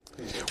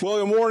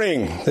Well, good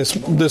morning.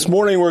 This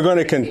morning we're going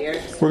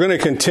to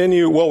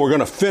continue. Well, we're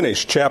going to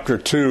finish chapter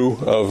 2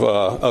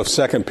 of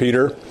 2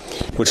 Peter,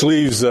 which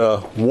leaves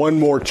one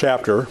more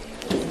chapter,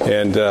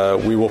 and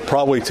we will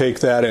probably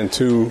take that in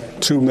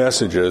two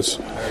messages.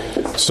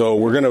 So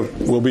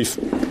we'll be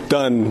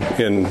done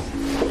in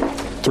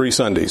 3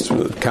 Sundays,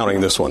 counting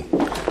this one.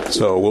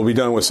 So we'll be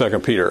done with 2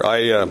 Peter.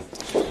 I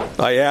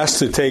asked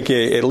to take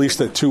at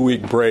least a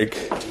 2-week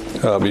break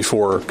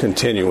before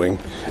continuing.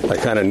 I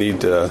kind of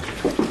need to.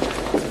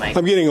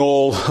 I'm getting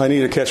old. I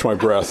need to catch my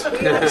breath.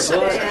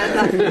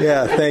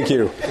 Yeah, thank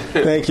you.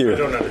 I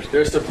don't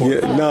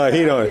understand. No,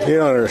 he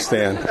don't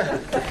understand.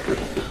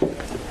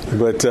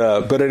 But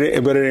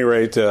at any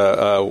rate,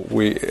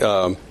 we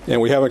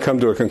haven't come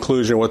to a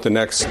conclusion what the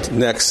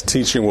next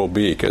teaching will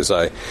be, because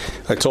I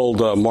told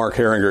Mark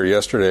Herringer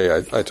yesterday.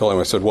 I told him,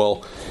 I said,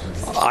 well,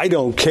 I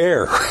don't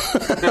care,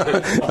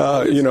 but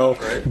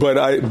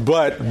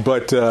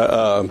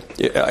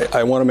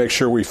I want to make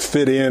sure we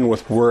fit in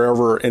with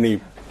wherever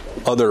any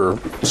other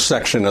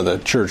section of the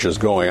church is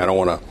going. I don't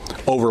want to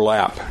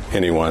overlap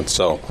anyone.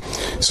 So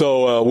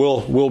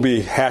we'll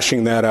be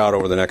hashing that out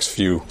over the next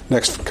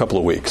couple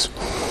of weeks.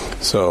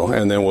 So,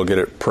 and then we'll get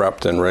it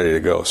prepped and ready to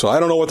go. So I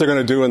don't know what they're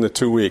going to do in the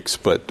 2 weeks,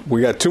 but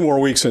we got 2 more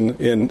weeks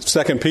in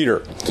 2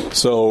 Peter.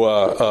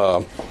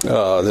 So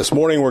this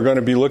morning we're going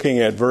to be looking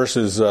at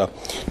verses.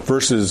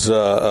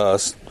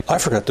 I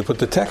forgot to put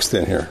the text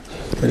in here.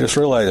 I just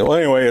realized it. Well,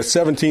 anyway, it's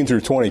 17 through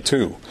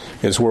 22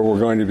 is where we're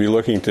going to be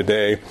looking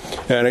today,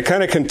 and it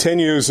kind of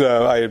continues.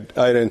 I'd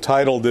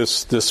entitled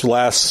this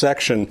last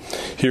section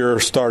here,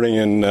 starting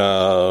in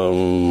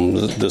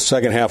the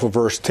second half of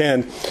verse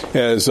 10,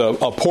 as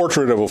a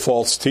portrait of a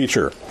false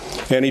teacher,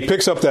 and he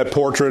picks up that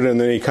portrait, and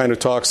then he kind of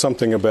talks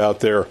something about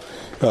their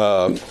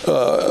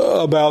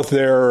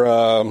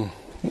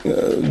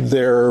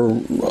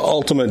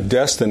ultimate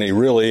destiny,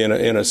 really,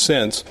 in a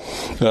sense.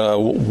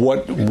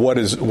 What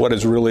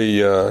is really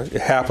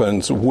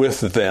happens with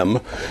them,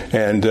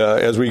 and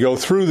as we go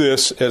through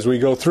this,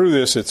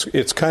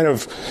 it's kind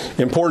of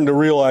important to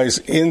realize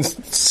in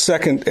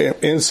second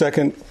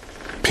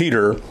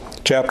Peter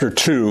chapter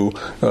 2,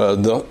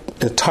 the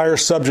entire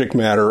subject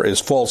matter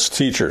is false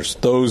teachers.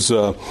 Those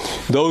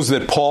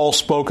that Paul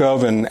spoke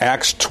of in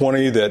Acts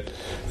 20 that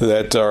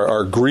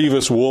are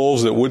grievous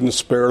wolves that wouldn't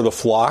spare the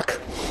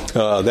flock.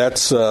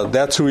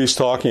 That's who he's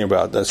talking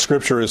about. That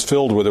scripture is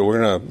filled with it.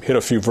 We're going to hit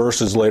a few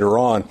verses later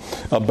on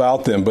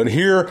about them. But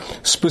here,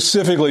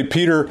 specifically,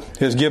 Peter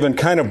has given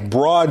kind of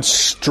broad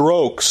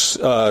strokes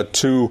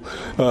to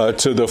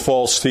the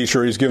false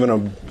teacher. He's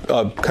given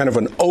a kind of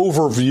an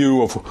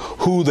overview of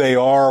who they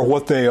are,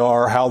 what they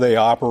are, how they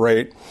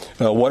operate,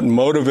 what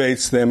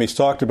motivates them. He's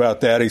talked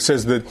about that. He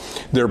says that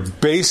they're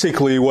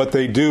basically, what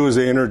they do is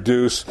they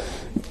introduce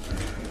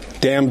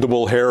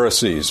damnable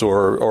heresies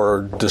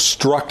or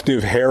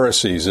destructive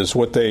heresies is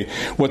what they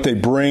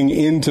bring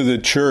into the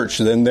church.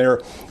 Then they're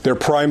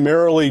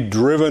primarily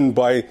driven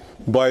by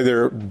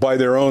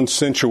their own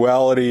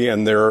sensuality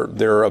and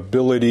their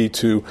ability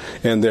to,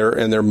 and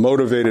they're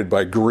motivated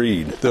by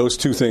greed. Those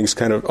two things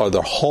kind of are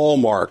the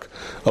hallmark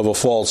of a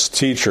false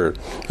teacher.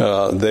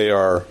 They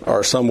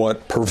are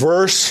somewhat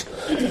perverse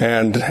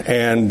and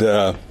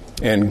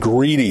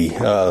greedy.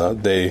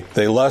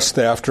 They lust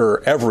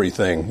after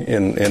everything,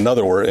 in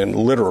other words, and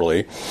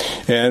literally.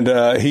 And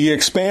he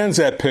expands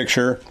that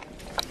picture,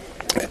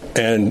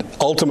 and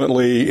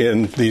ultimately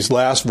in these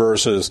last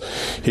verses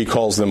he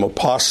calls them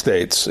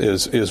apostates,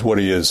 is what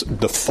he is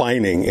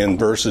defining in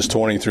verses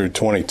 20 through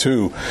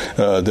 22,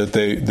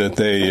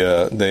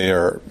 that they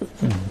are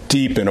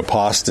deep in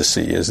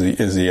apostasy is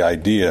the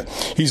idea.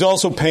 He's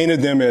also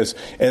painted them as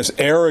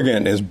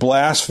arrogant, as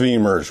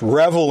blasphemers,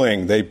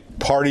 reveling. They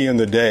party in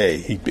the day.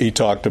 He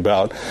talked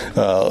about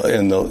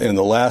in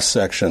the last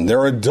section.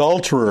 They're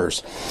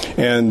adulterers,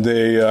 and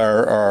they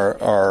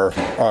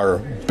are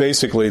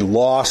basically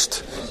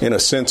lost in a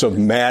sense of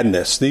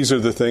madness. These are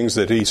the things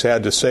that he's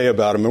had to say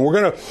about them, and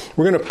we're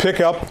going to pick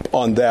up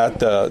on that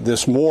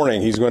this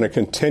morning. He's going to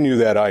continue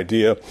that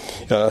idea,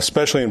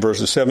 especially in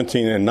verses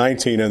 17 and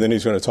 19, and then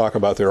he's going to talk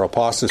about their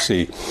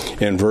apostasy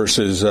in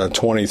verses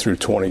 20 through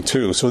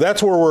 22. So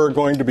that's where we're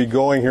going to be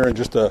going here in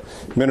just a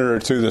minute or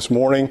two this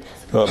morning.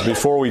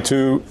 Before we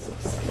do,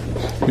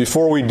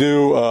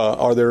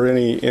 are there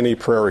any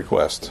prayer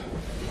requests?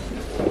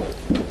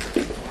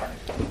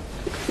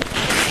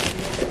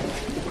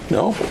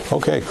 No?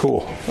 Okay,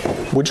 cool.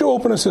 Would you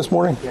open us this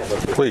morning? Yeah,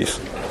 please.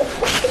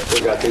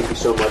 Lord God, thank you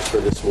so much for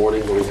this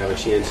morning where we have a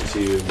chance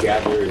to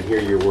gather and hear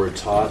your word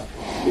taught.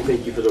 We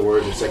thank you for the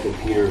words of 2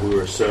 Peter, who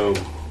are so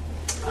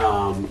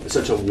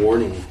such a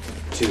warning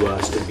to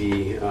us to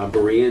be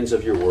Bereans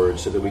of your word,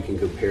 so that we can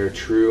compare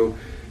true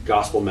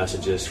gospel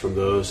messages from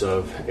those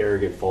of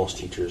arrogant false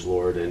teachers,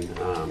 Lord. And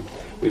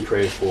we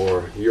pray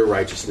for your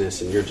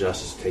righteousness and your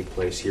justice to take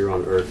place here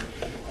on earth.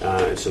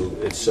 So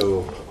it's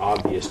so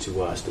obvious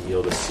to us to be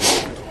able to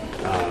see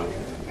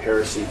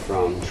heresy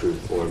from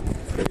truth, Lord.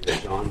 Pray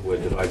that John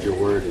would divide your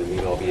word and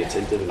we'd all be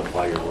attentive and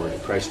apply your word. In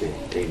Christ's name,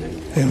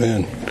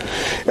 amen.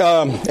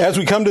 Amen. As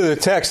we come to the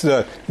text,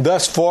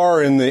 thus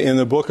far in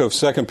the book of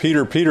 2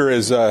 Peter, Peter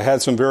has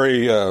had some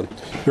very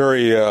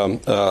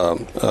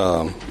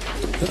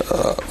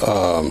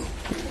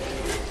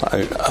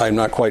I'm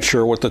not quite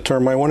sure what the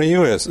term I want to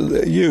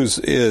use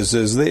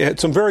is they had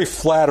some very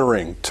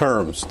flattering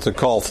terms to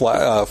call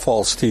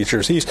false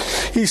teachers. He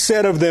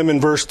said of them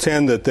in verse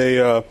 10 that they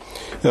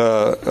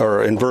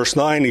or in verse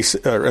 9 in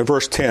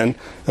verse 10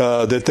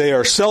 that they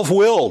are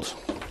self-willed,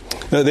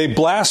 they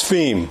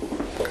blaspheme.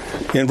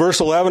 In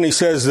verse 11 he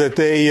says that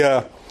they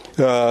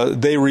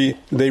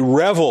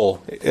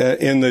revel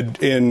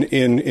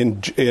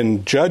in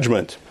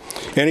judgment,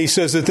 and he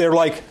says that they're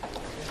like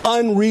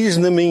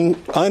unreasoning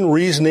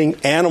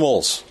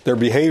animals. Their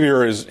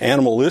behavior is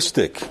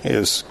animalistic,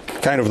 is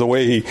kind of the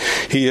way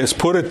he has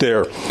put it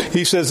there.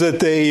 He says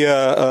that they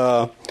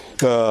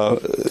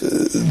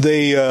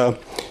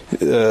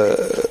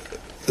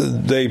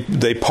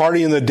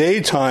party in the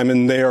daytime,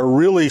 and they are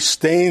really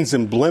stains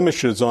and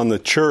blemishes on the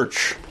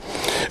church.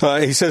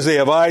 He says they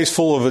have eyes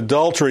full of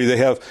adultery. They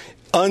have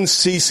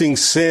unceasing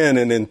sin,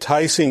 and they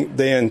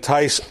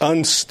entice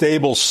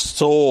unstable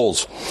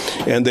souls,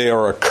 and they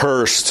are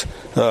accursed.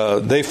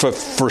 They've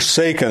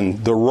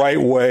forsaken the right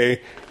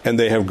way, and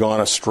they have gone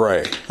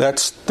astray.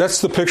 That's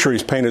the picture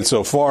he's painted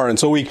so far. And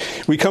so we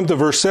come to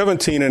verse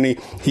 17, and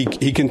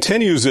he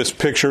continues this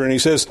picture, and he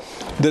says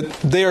that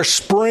they are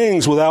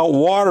springs without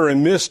water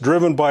and mist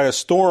driven by a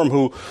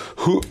storm,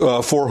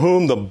 for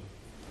whom the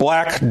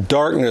black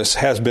darkness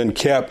has been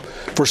kept.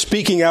 For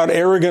speaking out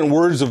arrogant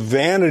words of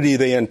vanity,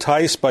 they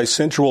entice by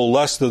sensual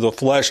lust of the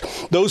flesh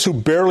those who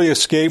barely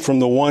escape from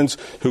the ones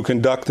who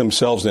conduct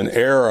themselves in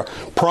error,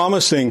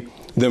 promising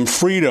them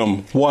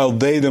freedom while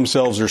they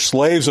themselves are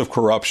slaves of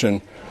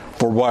corruption.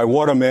 For by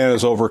what a man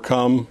is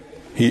overcome,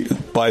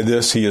 by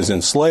this he is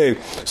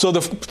enslaved. So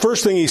the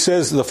first thing he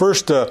says, the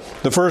first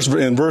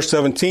in verse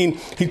 17,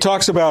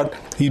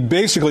 he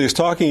basically is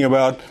talking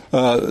about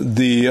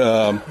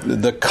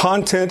the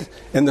content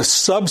and the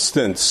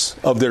substance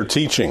of their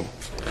teaching.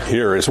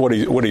 Here is what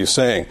he's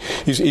saying.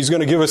 He's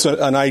going to give us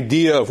an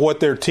idea of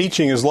what their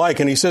teaching is like,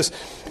 and he says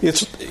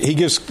he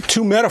gives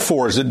two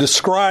metaphors that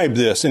describe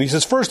this. And he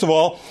says, first of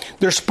all,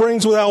 they're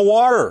springs without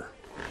water.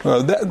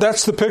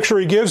 That's the picture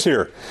he gives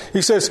here.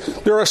 He says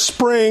they're a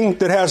spring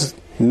that has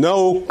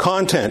no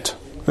content.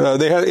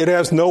 It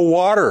has no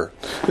water.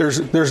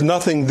 There's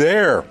nothing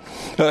there.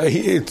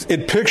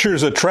 It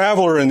pictures a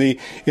traveler in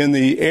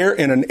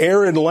an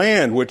arid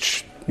land,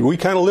 which we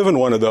kind of live in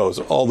one of those,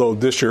 although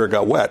this year it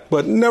got wet.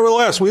 But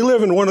nevertheless, we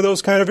live in one of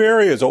those kind of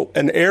areas,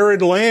 an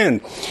arid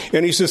land.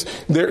 And he says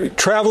they're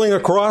traveling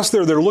across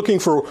there. They're looking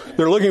for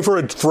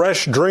a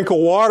fresh drink of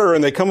water,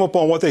 and they come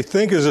upon what they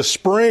think is a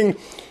spring,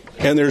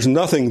 and there's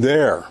nothing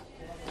there.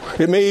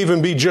 It may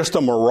even be just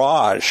a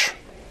mirage,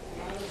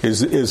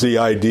 is the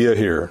idea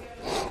here.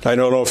 I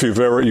don't know if you've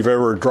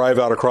ever drive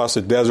out across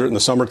the desert in the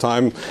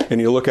summertime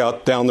and you look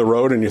out down the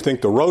road and you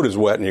think the road is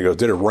wet and you go,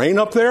 did it rain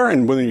up there?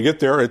 And when you get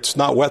there, it's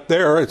not wet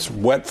there, it's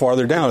wet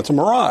farther down. It's a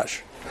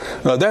mirage.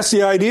 That's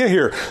the idea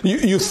here.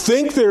 You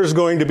think there's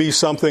going to be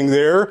something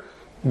there,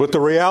 but the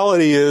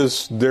reality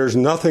is there's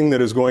nothing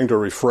that is going to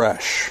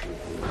refresh.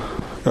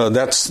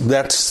 That's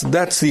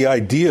the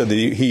idea that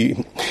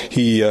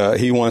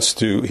he wants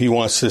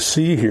to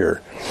see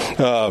here.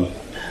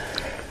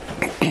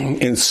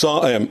 In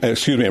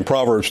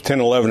Proverbs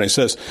 10:11, it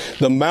says,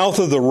 "The mouth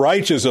of the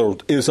righteous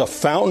is a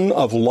fountain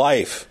of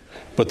life,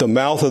 but the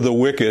mouth of the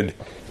wicked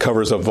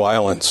covers up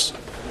violence."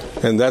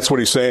 And that's what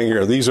he's saying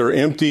here. These are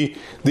empty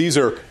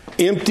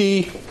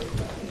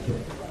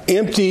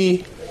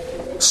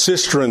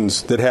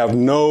cisterns that have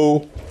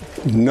no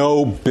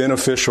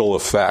beneficial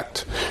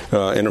effect.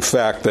 And in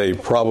fact, they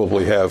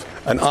probably have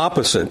an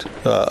opposite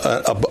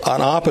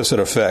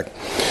effect.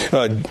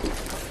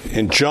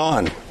 In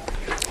John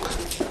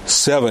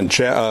 7,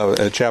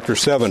 chapter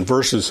 7,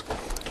 verses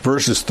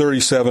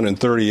 37 and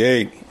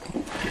 38,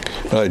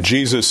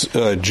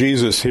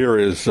 Jesus here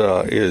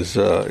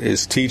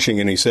is teaching,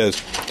 and he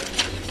says,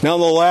 Now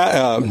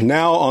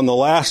on the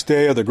last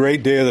day of the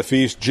great day of the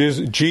feast,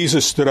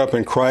 Jesus stood up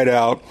and cried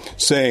out,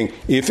 saying,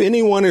 "If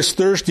anyone is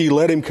thirsty,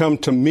 let him come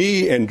to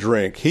me and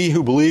drink. He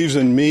who believes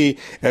in me,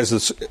 as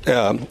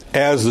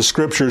the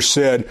Scripture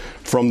said,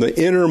 from the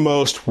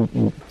innermost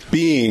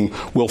being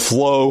will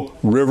flow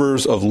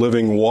rivers of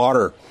living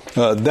water."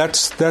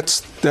 That's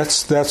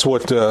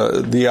what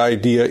the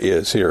idea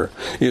is here.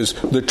 Is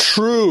the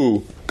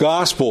true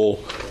gospel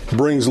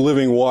brings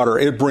living water.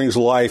 It brings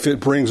life.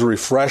 It brings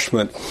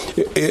refreshment.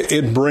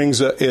 It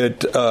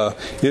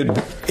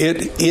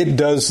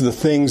does the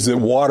things that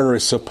water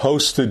is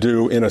supposed to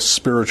do in a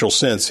spiritual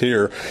sense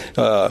here.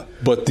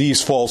 But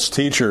these false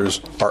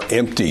teachers are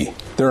empty.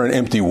 They're an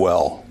empty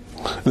well.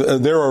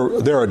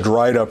 They're a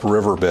dried up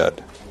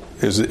riverbed.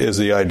 Is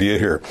the idea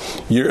here.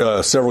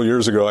 Several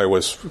years ago, I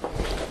was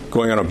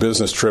going on a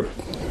business trip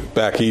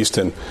back east,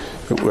 and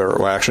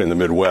we're actually in the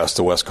Midwest,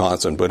 to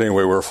Wisconsin. But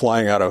anyway, we were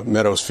flying out of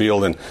Meadows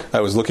Field, and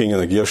I was looking in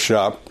the gift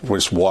shop,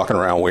 just walking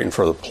around waiting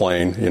for the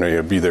plane.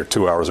 You'd be there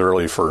 2 hours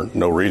early for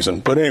no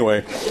reason. But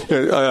anyway,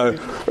 I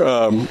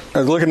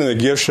was looking in the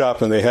gift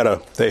shop, and they had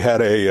a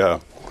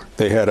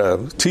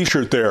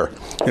T-shirt there,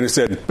 and it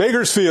said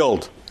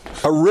Bakersfield.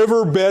 A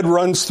riverbed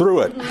runs through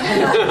it.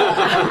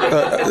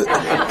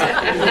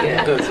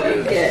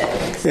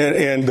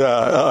 And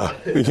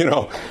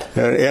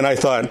I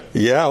thought,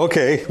 yeah,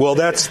 okay, well,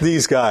 that's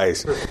these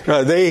guys.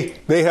 They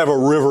have a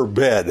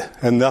riverbed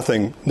and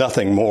nothing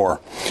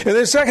more. And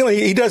then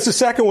secondly, he does the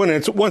second one, and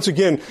it's once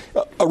again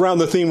around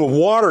the theme of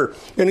water.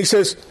 And he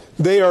says,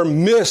 they are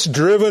mist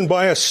driven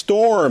by a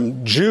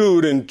storm.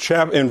 Jude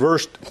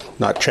verse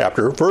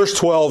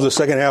 12, the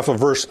second half of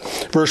verse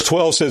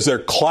 12 says they're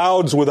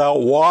clouds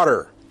without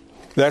water.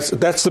 That's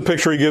the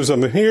picture he gives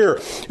them here.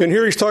 And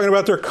here he's talking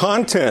about their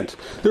content.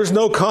 There's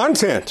no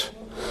content.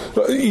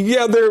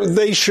 Yeah,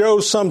 they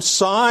show some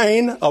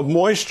sign of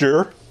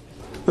moisture.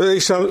 They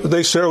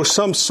show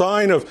some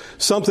sign of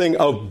something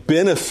of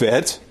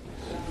benefit.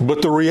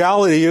 But the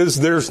reality is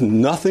there's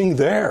nothing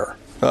there.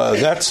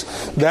 That's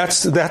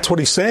what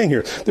he's saying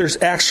here.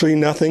 There's actually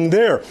nothing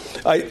there.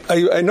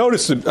 I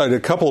noticed at a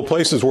couple of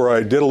places where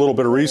I did a little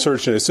bit of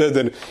research, and it said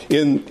that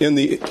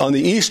on the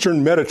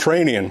eastern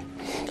Mediterranean,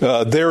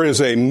 there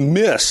is a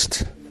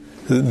mist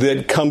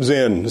that comes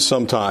in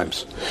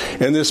sometimes,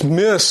 and this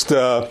mist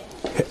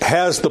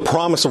has the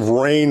promise of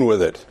rain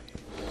with it.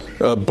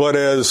 But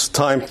as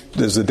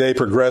the day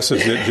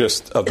progresses, it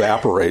just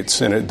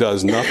evaporates and it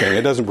does nothing.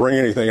 It doesn't bring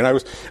anything. And I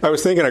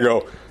was thinking, I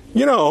go,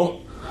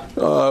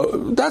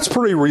 that's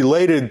pretty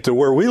related to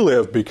where we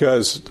live,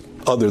 because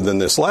other than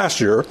this last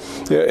year,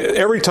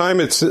 every time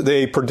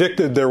they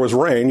predicted there was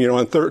rain,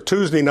 on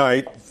Tuesday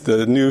night,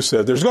 the news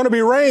said there's going to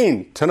be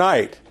rain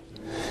tonight.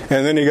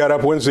 And then you got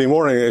up Wednesday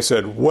morning and they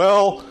said,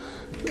 well,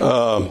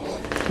 I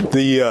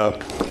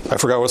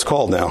forgot what it's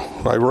called now.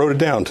 I wrote it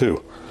down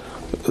too.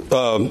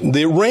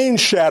 The rain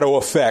shadow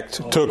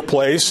effect took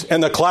place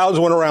and the clouds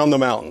went around the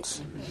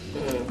mountains.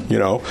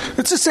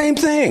 It's the same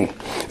thing.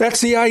 That's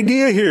the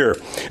idea here.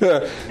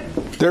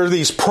 There are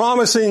these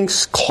promising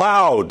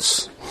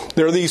clouds.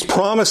 There are these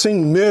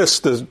promising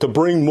mists to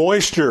bring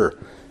moisture,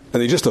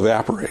 and they just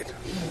evaporate.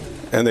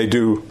 And they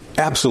do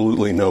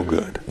absolutely no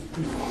good.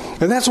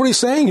 And that's what he's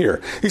saying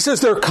here. He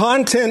says their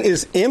content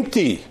is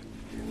empty.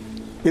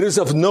 It is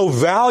of no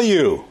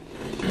value.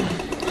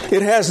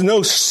 It has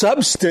no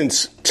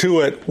substance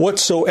to it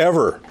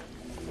whatsoever.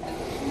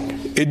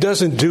 It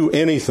doesn't do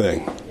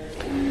anything.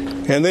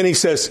 And then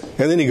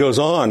he goes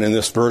on in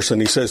this verse,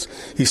 and he says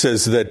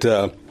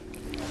that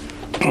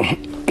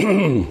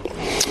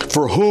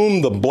for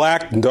whom the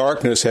black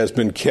darkness has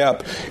been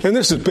kept. And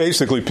this is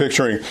basically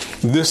picturing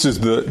this is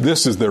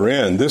their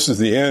end. This is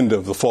the end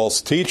of the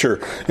false teacher.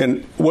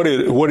 And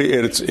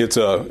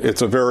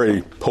it's a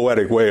very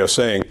poetic way of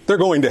saying they're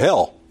going to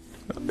hell.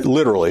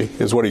 Literally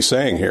is what he's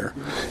saying here.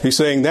 He's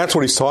saying that's what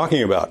he's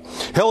talking about.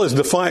 Hell is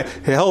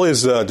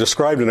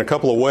described in a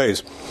couple of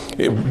ways.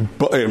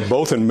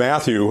 Both in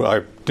Matthew,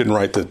 I didn't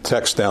write the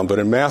text down, but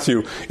in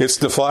Matthew, it's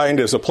defined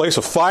as a place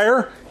of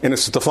fire, and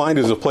it's defined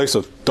as a place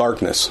of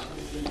darkness.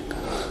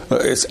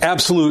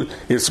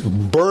 It's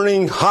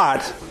burning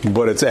hot,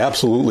 but it's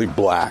absolutely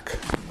black.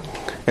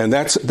 And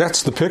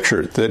that's the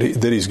picture that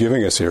he's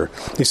giving us here.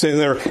 He's saying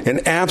they're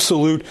in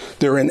absolute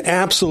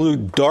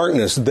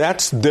darkness.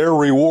 That's their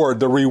reward.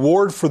 The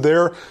reward for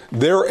their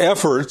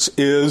efforts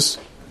is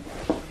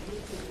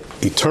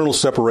eternal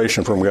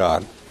separation from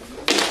God,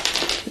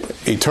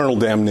 eternal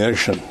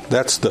damnation.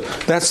 That's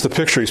the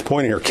picture he's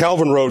pointing here.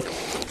 Calvin wrote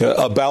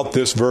about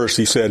this verse.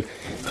 He said,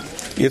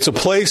 "It's a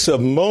place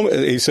of moment."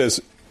 He says,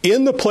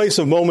 in the place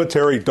of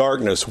momentary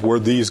darkness where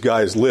these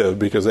guys live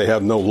because they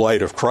have no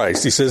light of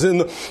Christ. He says, in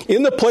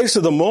the place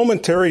of the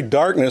momentary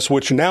darkness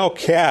which now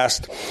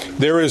cast,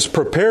 there is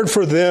prepared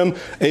for them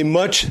a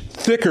much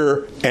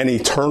thicker and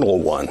eternal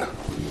one.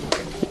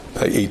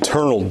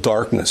 Eternal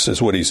darkness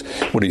is what he's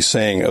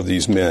saying of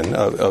these men,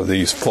 of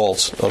these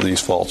false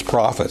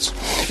prophets.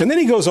 And then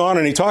he goes on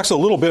and he talks a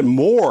little bit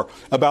more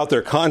about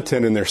their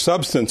content and their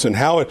substance and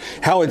how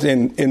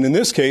in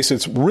this case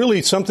it's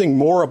really something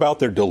more about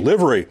their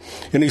delivery.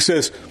 And he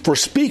says, for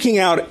speaking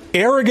out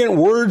arrogant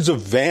words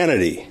of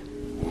vanity,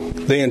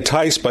 they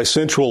entice by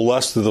sensual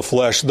lust of the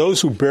flesh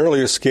those who barely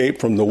escape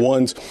from the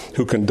ones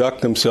who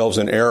conduct themselves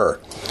in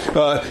error.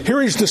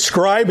 Here he's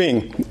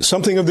describing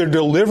something of their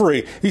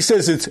delivery. He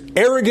says it's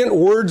arrogant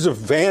words of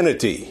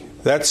vanity.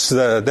 That's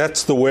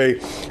the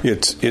way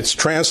it's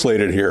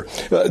translated here.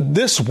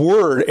 This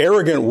word,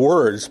 arrogant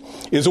words,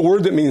 is a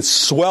word that means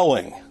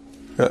swelling.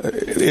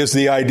 Is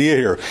the idea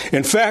here?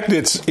 In fact,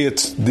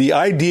 it's the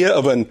idea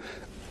of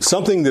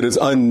something that is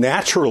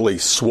unnaturally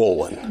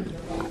swollen.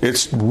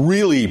 It's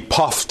really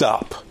puffed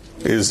up.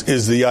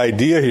 Is the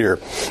idea here?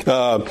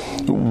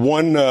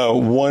 One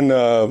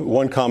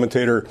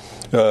commentator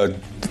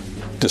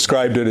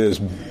described it as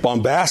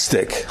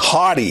bombastic,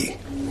 haughty,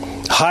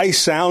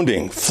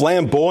 high-sounding,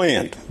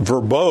 flamboyant,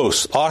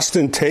 verbose,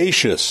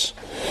 ostentatious.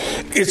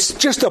 It's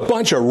just a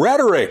bunch of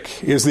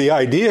rhetoric is the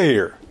idea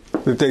here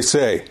that they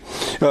say.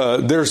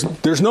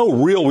 There's no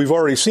real, we've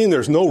already seen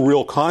there's no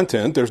real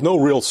content, there's no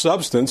real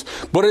substance,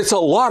 but it's a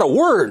lot of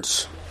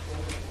words.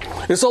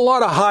 It's a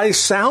lot of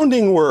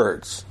high-sounding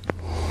words.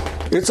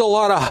 It's a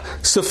lot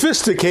of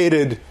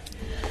sophisticated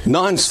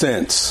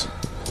nonsense.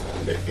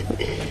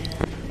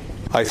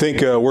 I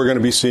think we're going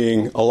to be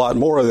seeing a lot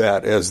more of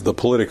that as the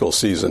political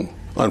season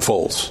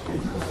unfolds.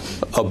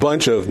 A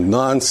bunch of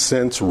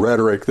nonsense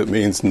rhetoric that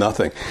means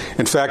nothing.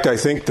 In fact, I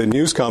think the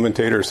news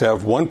commentators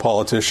have one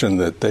politician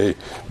that they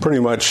pretty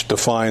much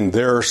define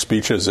their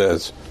speeches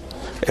as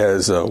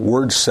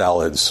word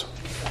salads.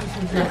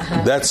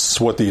 That's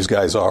what these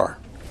guys are.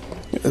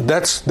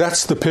 That's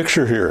the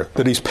picture here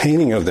that he's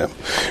painting of them.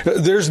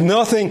 There's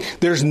nothing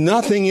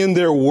in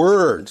their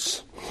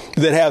words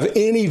that have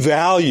any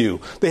value.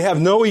 They have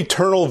no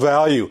eternal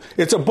value.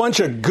 It's a bunch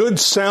of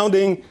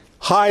good-sounding,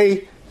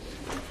 high,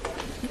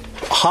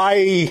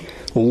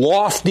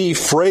 lofty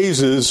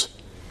phrases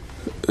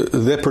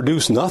that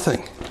produce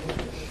nothing.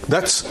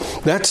 That's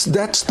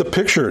the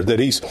picture that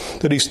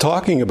he's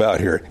talking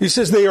about here. He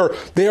says they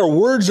are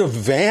words of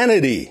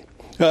vanity,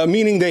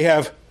 meaning they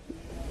have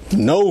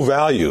no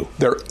value.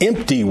 They're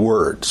empty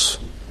words,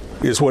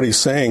 is what he's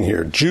saying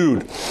here.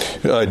 Jude,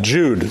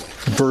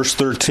 verse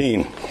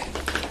 13.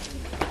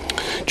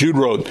 Jude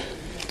wrote,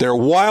 "They're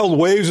wild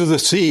waves of the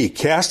sea,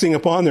 casting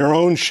upon their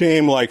own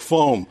shame like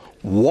foam,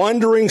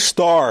 wandering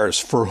stars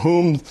for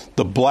whom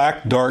the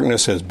black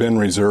darkness has been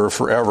reserved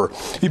forever."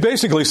 He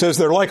basically says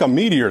they're like a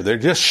meteor. They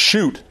just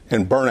shoot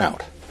and burn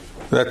out.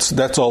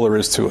 That's all there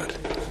is to it.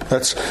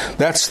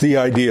 That's the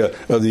idea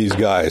of these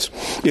guys.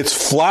 It's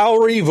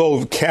flowery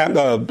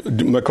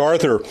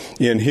MacArthur,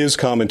 in his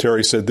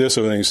commentary, said this,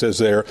 and he says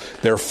their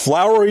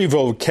flowery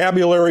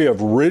vocabulary of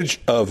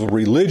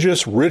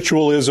religious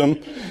ritualism,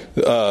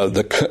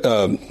 the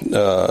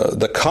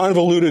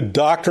convoluted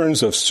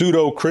doctrines of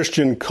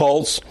pseudo-Christian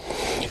cults,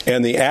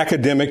 and the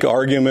academic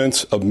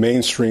arguments of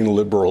mainstream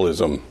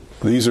liberalism.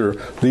 These are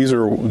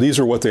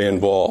what they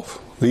involve.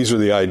 These are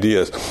the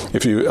ideas.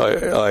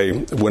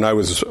 When I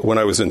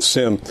was in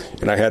Sim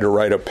and I had to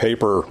write a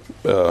paper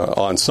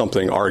on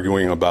something,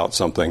 arguing about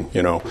something,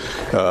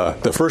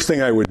 the first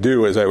thing I would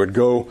do is I would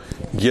go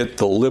get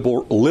the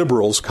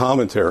liberals'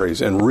 commentaries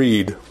and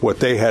read what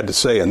they had to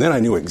say, and then I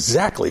knew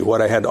exactly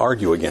what I had to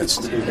argue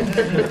against.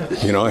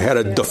 I had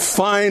to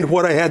define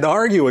what I had to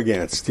argue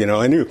against.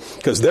 I knew,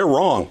 because they're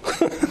wrong.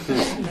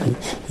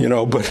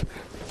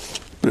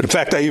 But in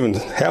fact, I even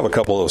have a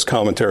couple of those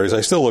commentaries.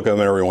 I still look at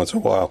them every once in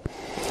a while.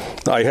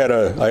 I had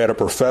a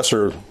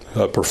professor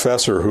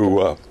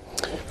who,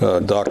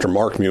 Dr.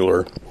 Mark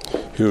Mueller,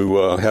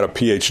 who had a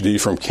PhD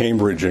from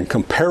Cambridge in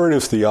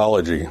comparative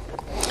theology,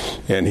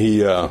 and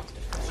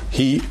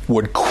he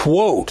would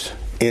quote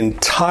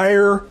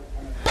entire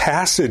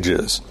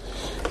passages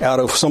out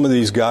of some of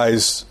these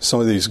guys'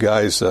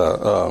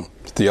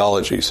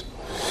 theologies,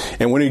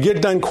 and when he'd get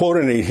done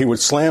quoting it, he would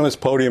slam his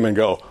podium and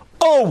go,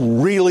 "Oh,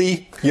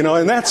 really?"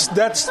 And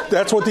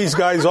that's what these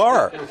guys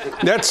are.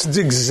 That's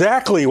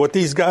exactly what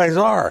these guys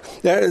are.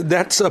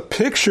 That's a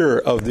picture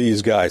of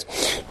these guys.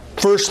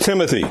 1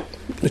 Timothy,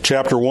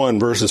 chapter 1,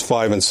 verses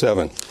 5 and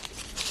 7.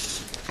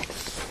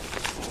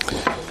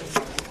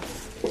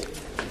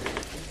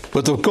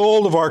 "But the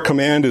goal of our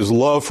command is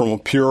love from a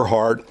pure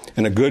heart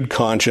and a good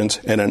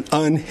conscience and an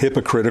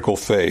unhypocritical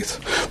faith.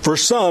 For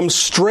some,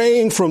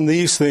 straying from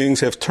these things,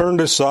 have turned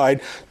aside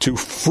to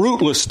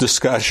fruitless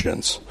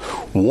discussions,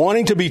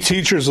 wanting to be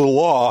teachers of the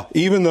law,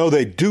 even though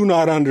they do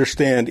not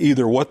understand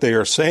either what they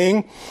are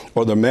saying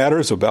or the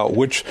matters about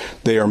which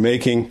they are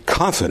making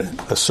confident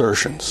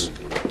assertions."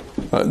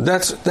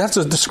 That's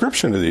a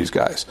description of these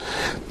guys.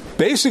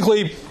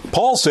 Basically,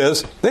 Paul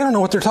says they don't know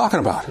what they're talking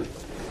about.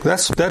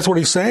 That's what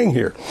he's saying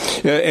here.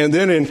 And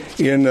then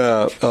in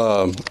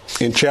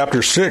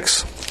chapter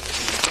 6,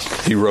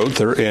 he wrote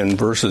there in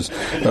verses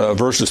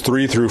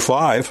 3 through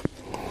 5,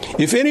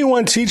 "If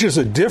anyone teaches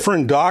a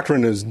different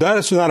doctrine and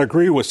does not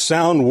agree with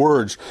sound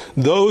words,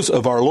 those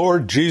of our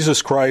Lord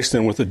Jesus Christ,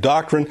 and with the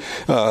doctrine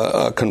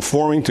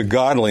conforming to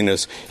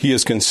godliness, he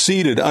is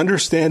conceited,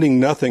 understanding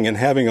nothing, and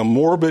having a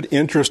morbid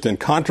interest in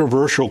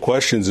controversial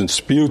questions and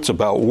disputes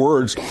about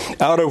words,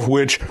 out of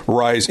which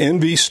rise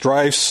envy,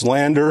 strife,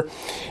 slander,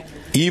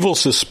 evil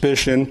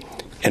suspicion,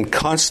 and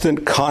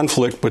constant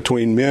conflict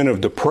between men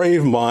of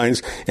depraved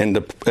minds and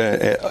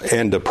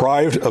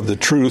deprived of the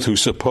truth, who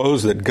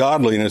suppose that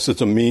godliness is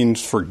a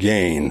means for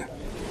gain."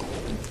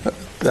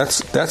 That's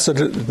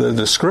the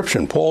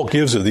description Paul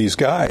gives of these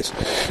guys.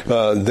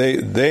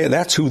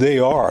 That's who they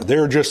are.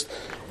 They're just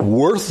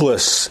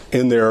worthless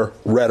in their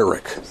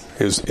rhetoric,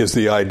 is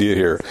the idea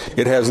here.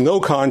 It has no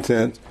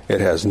content.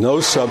 It has no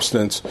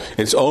substance.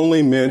 It's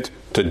only meant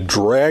to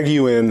drag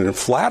you in and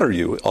flatter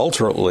you,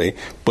 ultimately,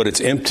 but it's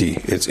empty.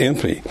 It's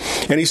empty.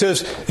 And he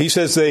says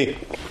they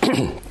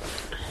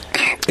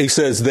He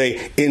says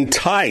they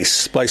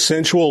entice by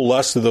sensual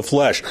lust of the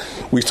flesh.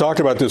 We talked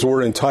about this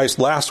word entice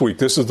last week.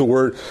 This is the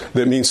word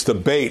that means to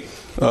bait,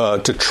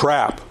 to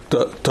trap,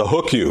 to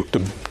hook you,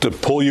 to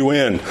pull you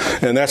in.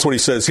 And that's what he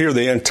says here.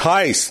 They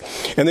entice.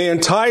 And they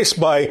entice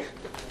by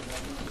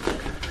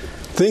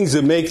things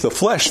that make the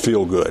flesh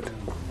feel good.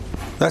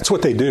 That's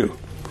what they do.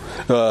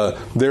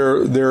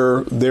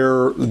 Their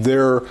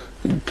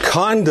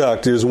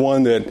conduct is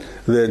one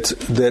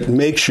that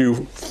makes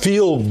you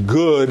feel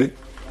good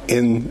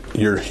in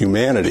your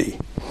humanity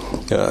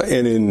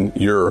and in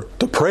your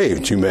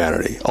depraved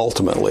humanity.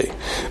 Ultimately,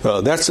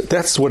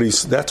 that's what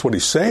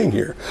he's saying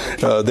here.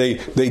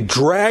 They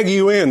drag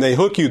you in, they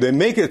hook you, they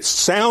make it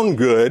sound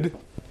good,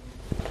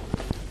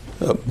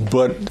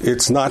 but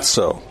it's not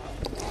so.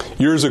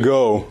 Years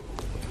ago.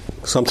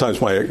 Sometimes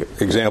my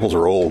examples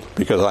are old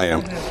because I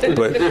am.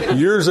 But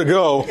years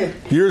ago,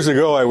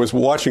 I was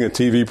watching a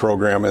TV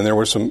program, and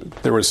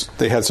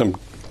they had some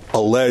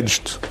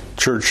alleged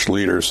church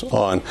leaders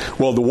on.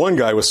 Well, the one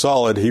guy was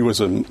solid. He was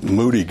a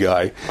Moody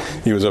guy.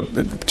 He was a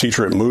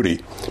teacher at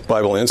Moody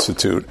Bible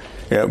Institute.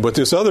 But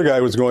this other guy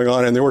was going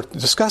on, and they were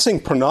discussing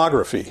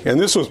pornography. And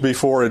this was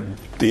before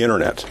the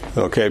internet,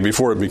 okay,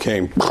 before it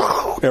became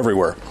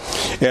everywhere.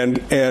 And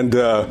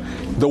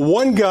the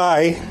one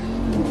guy,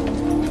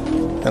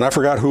 and I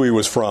forgot who he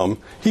was from,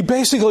 he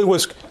basically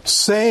was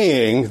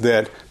saying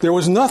that there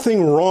was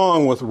nothing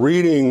wrong with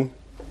reading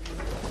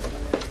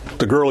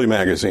the girly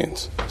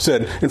magazines.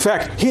 Said, in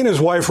fact, he and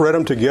his wife read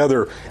them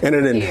together, and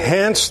it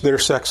enhanced their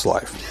sex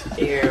life.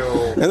 Ew.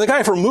 And the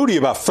guy from Moody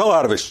about fell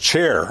out of his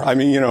chair. I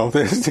mean,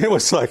 it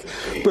was like,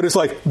 but it's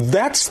like,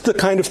 that's the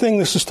kind of thing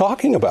this is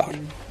talking about.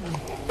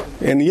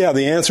 And yeah,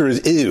 the answer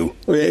is ew,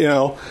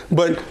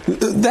 but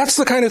that's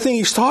the kind of thing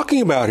he's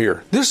talking about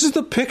here. This is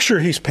the picture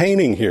he's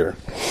painting here.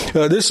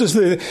 This is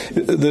the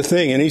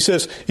thing. And he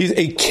says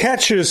he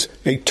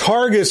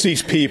targets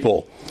these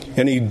people,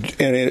 and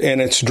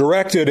it's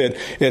directed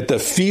at the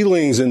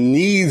feelings and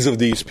needs of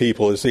these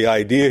people is the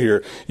idea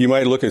here. You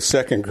might look at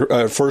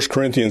 1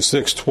 Corinthians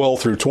 6:12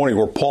 through 20,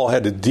 where Paul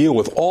had to deal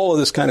with all of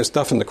this kind of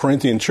stuff in the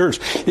Corinthian church.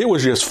 It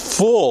was just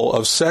full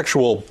of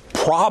sexual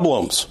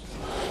problems.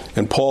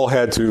 And Paul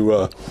had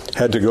to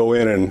go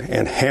in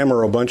and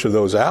hammer a bunch of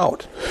those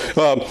out.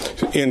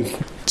 In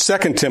 2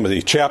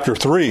 Timothy chapter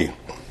 3,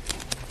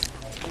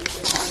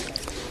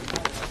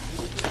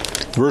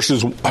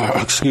 verses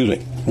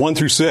 1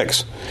 through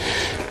 6.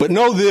 But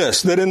know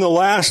this, that in the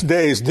last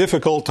days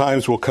difficult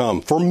times will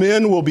come. For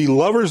men will be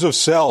lovers of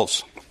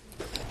selves,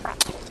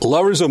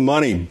 lovers of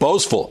money,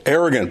 boastful,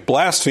 arrogant,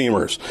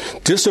 blasphemers,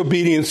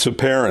 disobedient to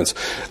parents,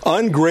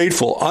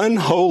 ungrateful,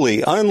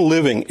 unholy,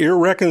 unliving,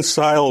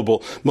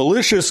 irreconcilable,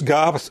 malicious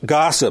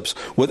gossips,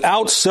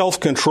 without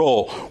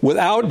self-control,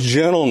 without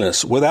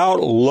gentleness,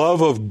 without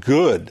love of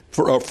good,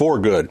 for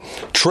good,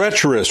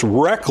 treacherous,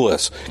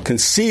 reckless,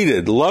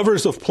 conceited,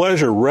 lovers of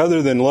pleasure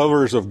rather than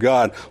lovers of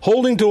God,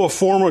 holding to a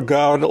form of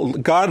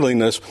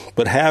godliness,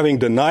 but having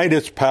denied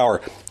its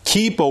power.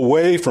 Keep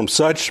away from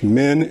such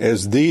men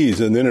as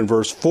these. And then in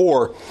verse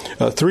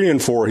 3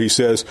 and 4, he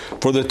says,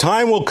 for the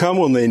time will come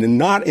when they do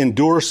not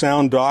endure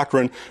sound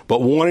doctrine,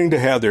 but wanting to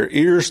have their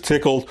ears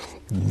tickled,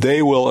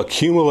 they will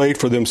accumulate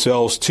for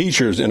themselves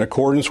teachers in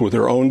accordance with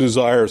their own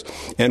desires,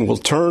 and will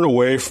turn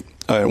away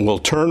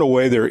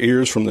their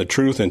ears from the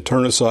truth and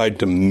turn aside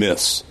to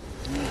myths.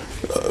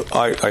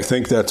 I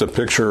think that's a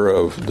picture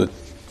of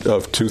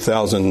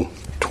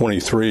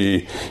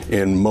 2023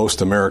 in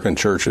most American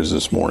churches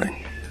this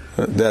morning.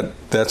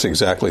 That's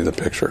exactly the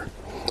picture.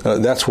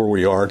 That's where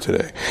we are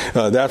today.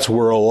 That's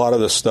where a lot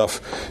of the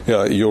stuff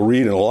you'll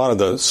read in a lot of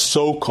the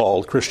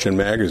so-called Christian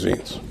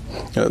magazines,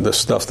 the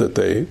stuff that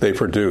they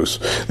produce.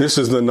 This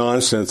is the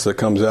nonsense that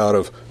comes out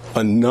of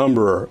a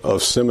number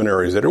of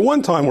seminaries that at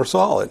one time were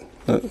solid.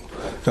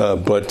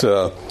 But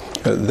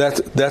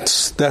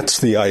that's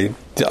the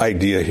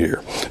idea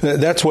here.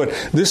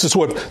 This is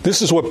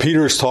what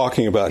Peter is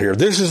talking about here.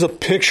 This is a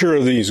picture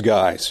of these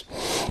guys.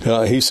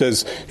 He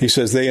says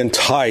they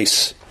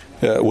entice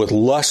with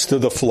lust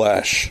of the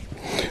flesh.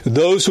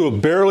 Those who have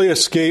barely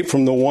escaped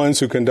from the ones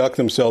who conduct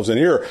themselves in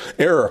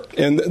error.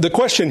 And the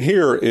question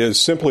here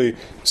is simply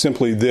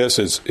this: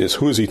 is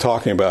who is he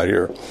talking about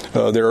here?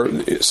 There are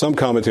some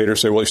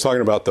commentators say, well, he's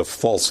talking about the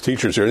false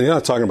teachers here. He's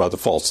not talking about the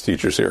false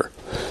teachers here.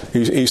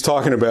 He's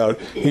talking about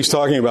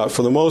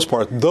for the most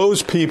part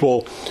those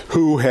people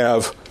who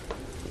have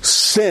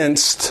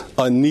sensed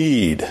a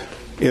need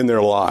in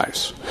their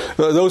lives.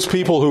 Those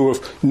people who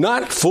have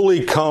not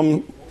fully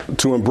come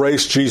to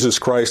embrace Jesus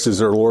Christ as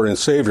their Lord and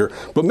Savior,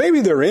 but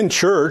maybe they're in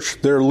church,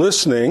 they're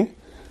listening,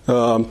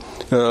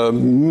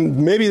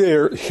 maybe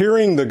they're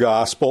hearing the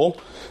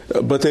gospel,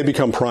 but they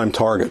become prime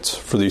targets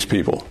for these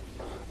people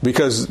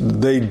because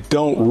they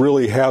don't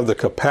really have the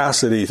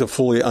capacity to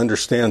fully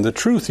understand the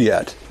truth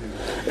yet.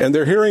 And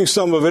they're hearing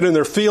some of it and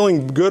they're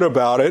feeling good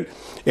about it,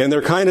 and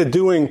they're kind of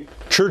doing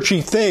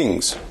churchy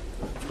things,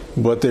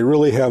 but they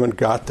really haven't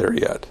got there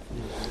yet.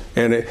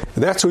 And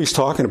that's what he's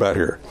talking about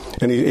here.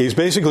 And he's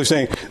basically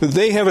saying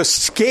they have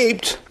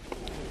escaped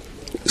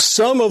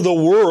some of the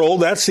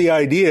world, that's the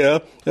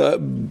idea,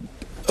 and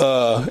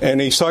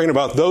he's talking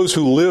about those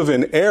who live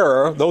in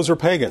error, those are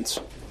pagans.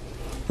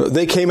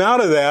 They came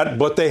out of that,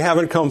 but they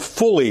haven't come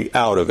fully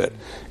out of it.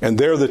 And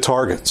they're the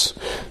targets.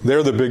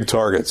 They're the big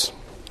targets.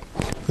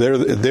 They are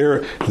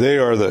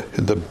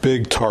the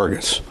big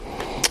targets.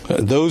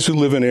 Those who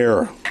live in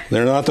error.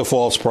 They're not the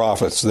false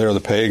prophets. They're the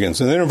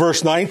pagans. And then in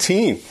verse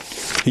 19,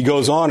 he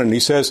goes on and he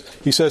says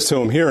to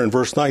them here in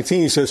verse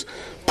 19, he says,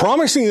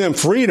 promising them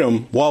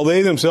freedom while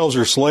they themselves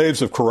are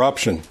slaves of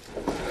corruption.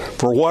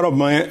 For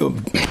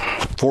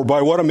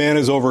by what a man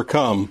is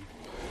overcome,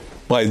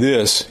 by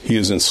this he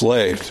is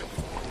enslaved.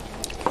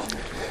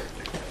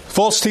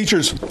 False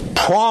teachers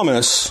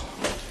promise,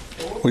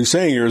 what he's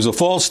saying here is the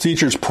false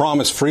teachers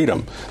promise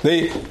freedom.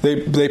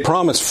 They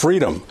promise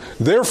freedom.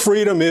 Their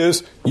freedom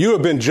is, you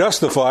have been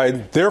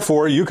justified,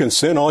 therefore you can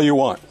sin all you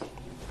want.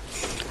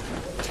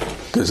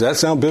 Does that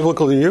sound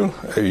biblical to you?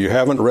 You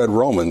haven't read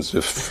Romans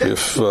if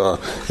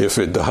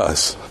it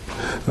does.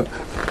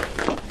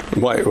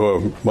 My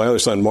other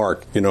son,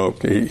 Mark,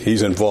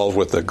 he's involved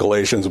with the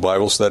Galatians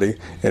Bible study,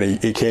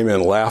 and he came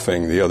in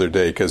laughing the other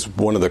day because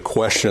one of the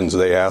questions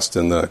they asked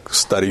in the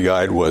study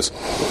guide was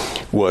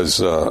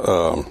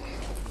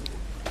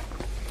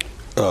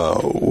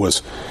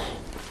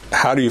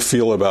how do you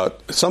feel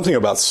about something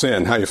about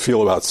sin? How you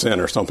feel about sin,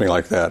 or something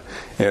like that?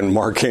 And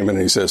Mark came in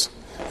and he says,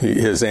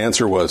 his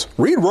answer was,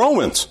 read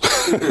Romans.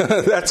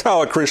 That's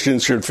how a Christian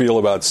should feel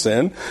about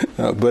sin.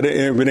 But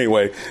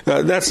anyway,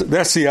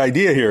 that's the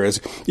idea here.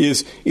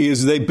 Is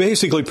they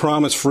basically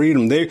promise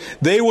freedom.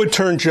 They would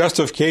turn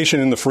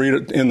justification in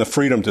the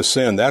freedom to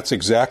sin. That's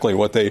exactly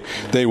what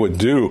they would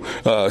do.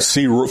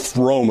 See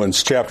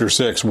Romans chapter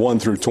 6, 1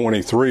 through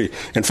 23.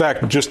 In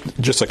fact,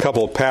 just a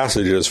couple of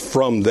passages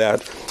from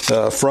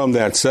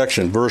that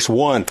section. Verse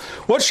 1.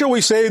 What shall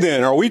we say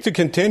then? Are we to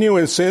continue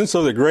in sin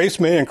so that grace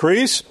may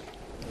increase?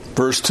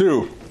 Verse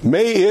 2,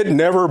 may it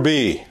never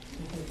be.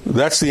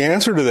 That's the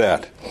answer to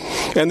that.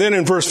 And then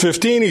in verse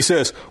 15 he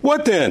says,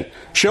 what then?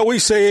 Shall we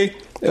sin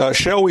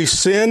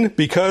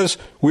because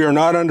we are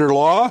not under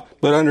law,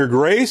 but under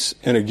grace?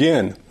 And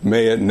again,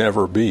 may it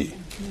never be.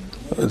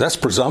 That's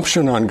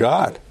presumption on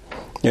God.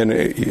 And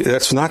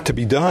that's not to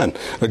be done.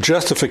 A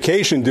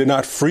justification did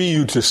not free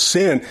you to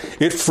sin.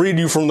 It freed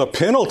you from the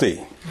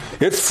penalty.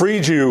 It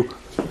freed you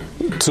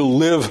to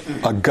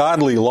live a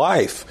godly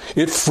life.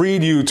 It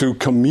freed you to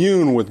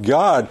commune with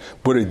God,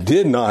 but it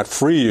did not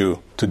free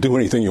you to do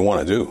anything you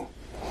want to do.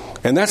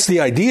 And that's the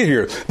idea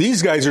here.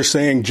 These guys are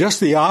saying just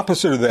the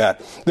opposite of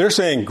that. They're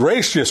saying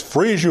grace just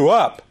frees you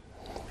up.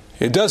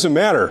 It doesn't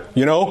matter.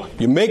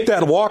 You make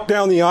that walk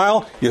down the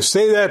aisle, you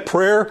say that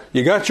prayer,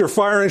 you got your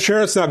fire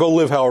insurance, now go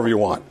live however you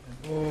want.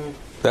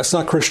 That's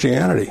not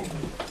Christianity.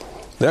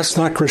 That's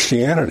not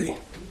Christianity.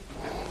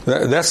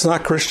 That's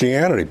not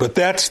Christianity, but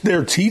that's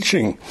their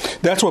teaching.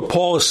 That's what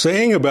Paul is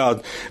saying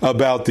about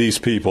these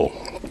people.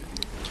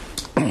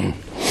 And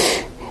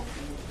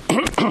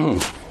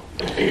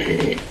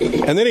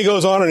then he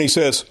goes on and he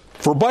says,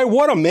 for by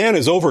what a man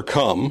is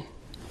overcome,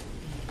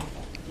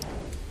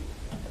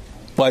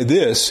 by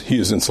this he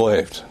is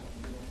enslaved.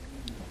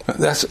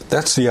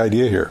 That's the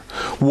idea here.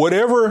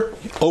 Whatever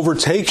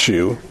overtakes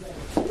you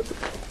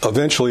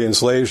eventually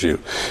enslaves you.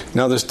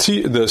 Now, the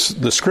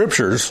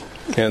scriptures,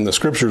 and the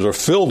scriptures are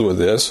filled with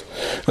this,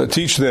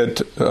 teach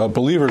that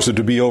believers are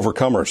to be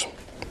overcomers.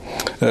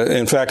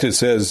 In fact, it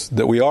says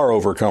that we are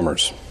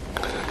overcomers.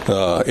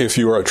 If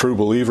you are a true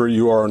believer,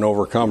 you are an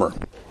overcomer.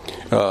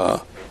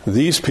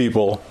 These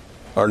people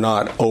are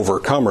not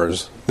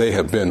overcomers. They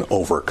have been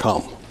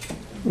overcome.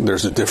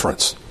 There's a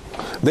difference.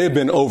 They've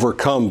been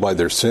overcome by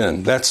their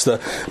sin. That's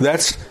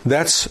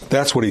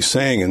what he's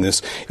saying in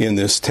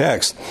this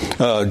text.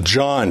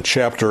 John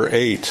chapter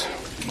 8,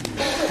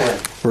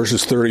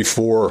 verses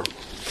 34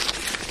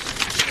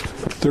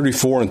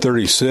 and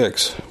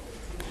 36.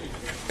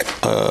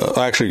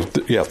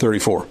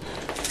 34.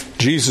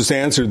 Jesus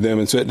answered them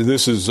and said,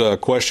 this is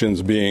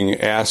questions being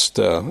asked.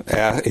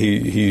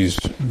 He's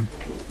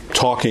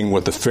talking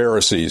with the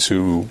Pharisees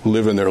who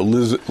live in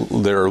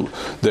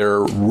their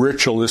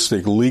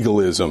ritualistic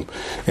legalism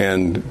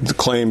and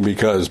claim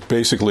because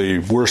basically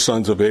we're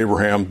sons of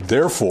Abraham,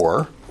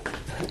 therefore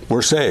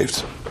we're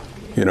saved.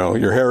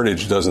 Your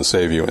heritage doesn't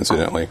save you,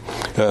 incidentally.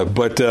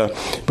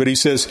 But he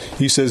says,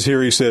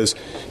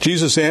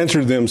 Jesus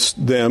answered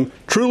them,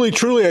 truly,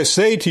 truly, I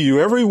say to you,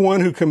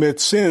 everyone who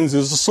commits sins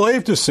is a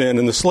slave to sin,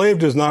 and the slave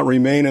does not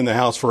remain in the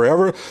house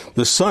forever.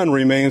 The Son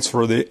remains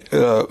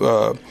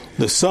the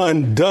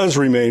Son does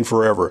remain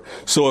forever.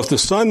 So if the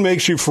Son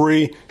makes you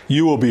free,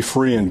 you will be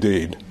free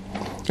indeed.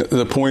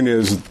 The point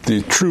is,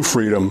 the true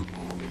freedom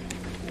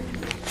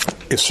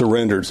is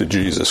surrendered to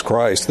Jesus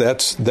Christ.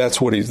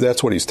 That's what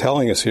he's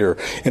telling us here.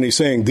 And he's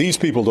saying these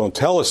people don't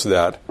tell us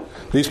that.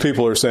 These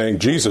people are saying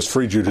Jesus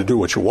freed you to do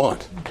what you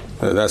want.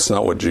 That's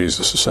not what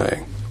Jesus is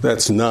saying.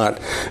 That's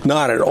not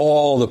at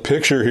all the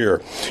picture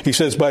here. He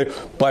says by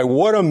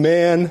what a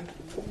man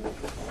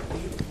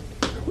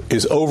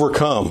is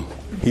overcome,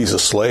 he's a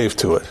slave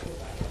to it.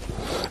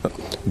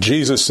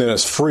 Jesus sent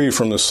us free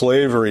from the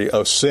slavery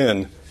of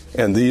sin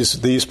and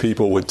these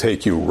people would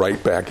take you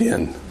right back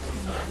in.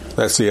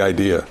 That's the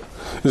idea.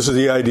 This is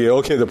the idea.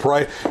 Okay, the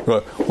price.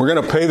 We're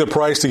going to pay the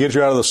price to get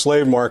you out of the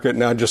slave market.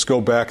 Now just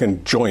go back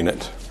and join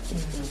it.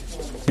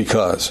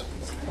 Because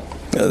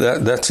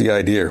that's the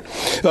idea.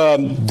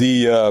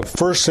 The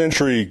first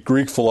century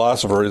Greek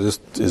philosopher, this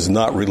is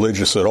not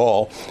religious at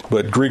all,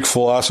 but Greek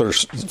philosopher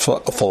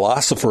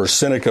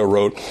Seneca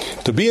wrote,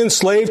 "To be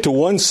enslaved to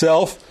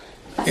oneself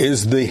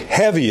is the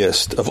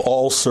heaviest of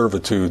all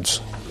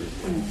servitudes."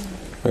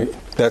 Right?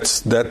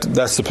 That's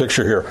the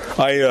picture here.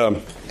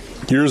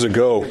 Years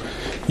ago,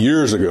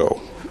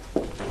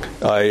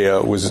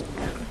 I was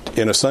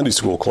in a Sunday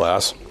school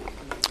class,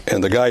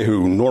 and the guy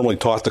who normally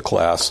taught the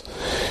class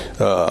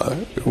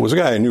was a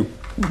guy I knew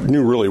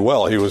really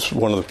well. He was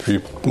one of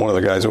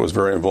the guys that was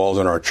very involved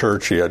in our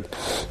church. He had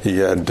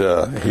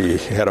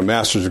a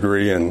master's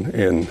degree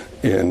in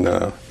he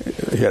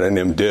had an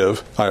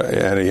MDiv,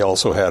 and he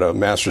also had a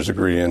master's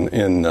degree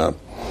in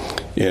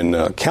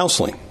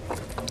counseling.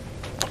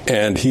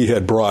 And he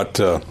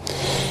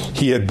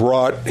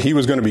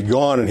was going to be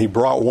gone, and he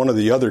brought one of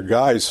the other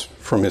guys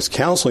from his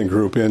counseling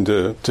group in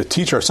to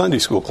teach our Sunday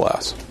school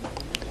class.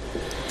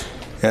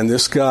 And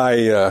this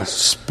guy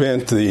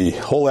spent the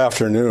whole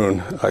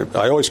afternoon.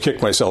 I always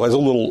kick myself. I was a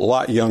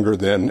lot younger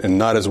then, and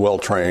not as well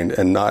trained,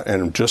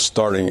 and just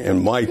starting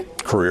in my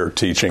career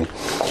teaching,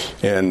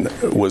 and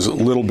was a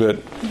little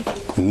bit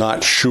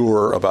not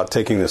sure about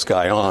taking this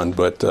guy on,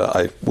 but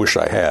I wish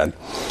I had.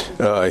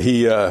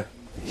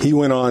 He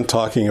went on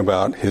talking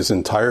about, his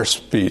entire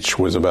speech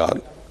was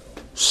about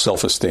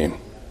self-esteem.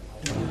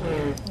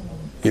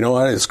 You know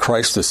what? It's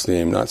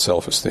Christ-esteem, not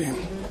self-esteem.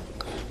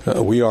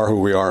 We are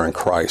who we are in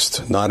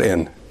Christ, not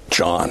in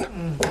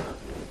John,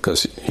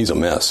 because he's a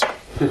mess.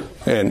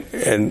 And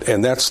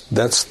that's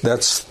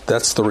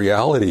the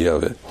reality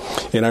of it.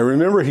 And I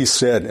remember he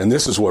said, and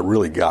this is what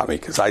really got me,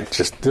 because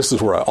this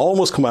is where I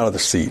almost come out of the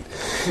seat.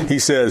 He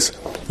says,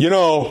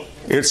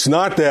 it's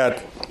not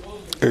that.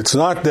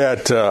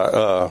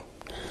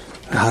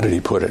 How did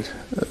he put it?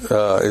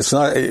 It's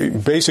not.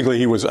 Basically,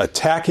 he was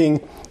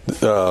attacking.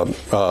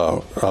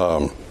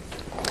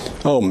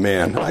 Oh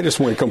man, I just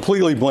went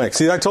completely blank.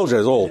 See, I told you I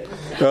was old.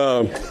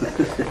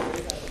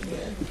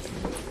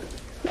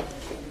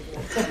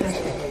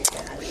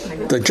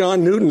 The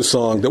John Newton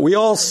song that we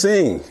all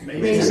sing,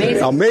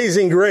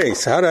 Amazing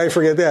Grace. How did I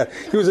forget that?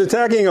 He was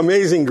attacking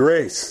Amazing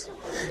Grace.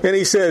 And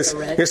he says,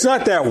 it's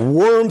not that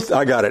worm,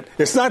 I got it.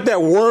 It's not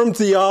that worm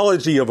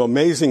theology of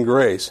Amazing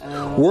Grace.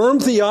 Worm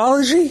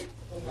theology?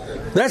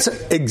 That's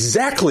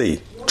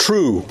exactly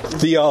true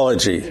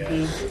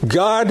theology.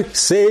 God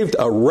saved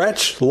a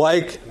wretch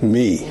like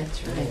me.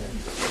 That's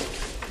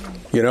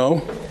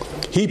right.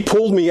 He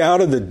pulled me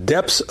out of the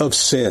depths of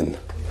sin.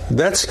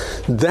 That's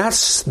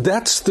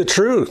the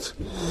truth.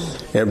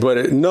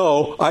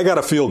 No, I got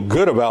to feel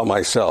good about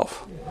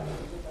myself.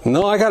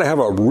 No, I got to have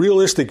a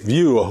realistic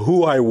view of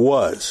who I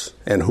was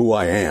and who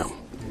I am.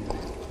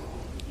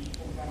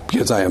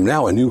 Because I am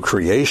now a new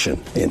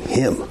creation in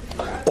Him.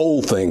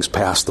 Old things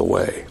passed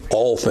away.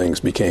 All things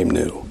became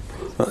new.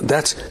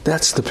 That's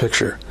the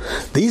picture.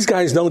 These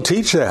guys don't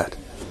teach that.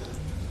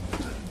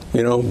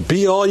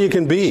 Be all you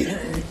can be.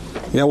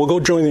 Yeah, well, go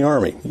join the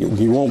army.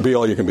 You won't be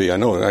all you can be. I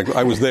know.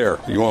 I was there.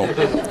 You won't.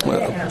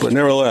 But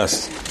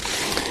nevertheless.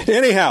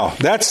 Anyhow,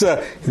 that's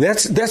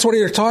what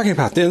you're talking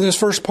about in this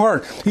first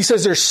part. He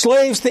says they're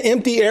slaves to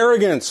empty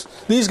arrogance.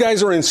 These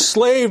guys are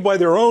enslaved by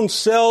their own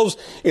selves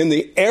in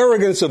the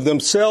arrogance of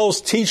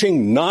themselves,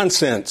 teaching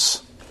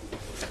nonsense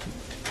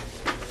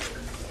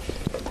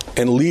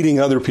and leading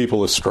other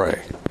people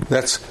astray.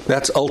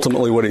 That's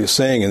ultimately what he's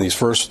saying in these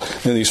first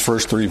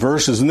three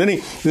verses. And then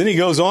he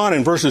goes on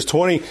in verses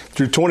 20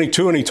 through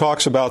 22, and he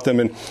talks about them.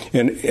 And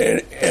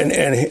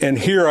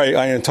here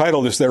I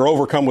entitled this, "They're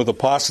overcome with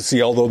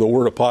apostasy," although the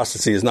word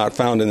apostasy is not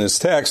found in this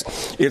text.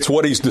 It's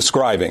what he's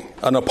describing,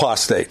 an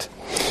apostate.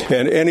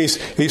 And he's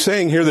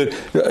saying here that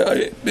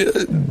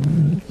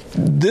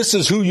this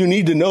is who you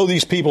need to know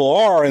these people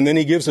are, and then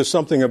he gives us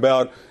something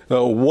about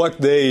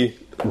what they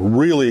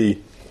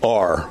really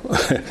are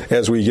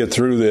as we get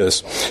through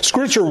this.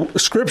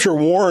 Scripture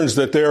warns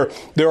that there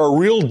are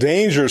real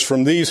dangers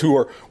from these who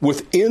are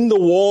within the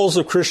walls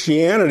of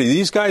Christianity.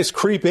 These guys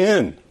creep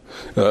in.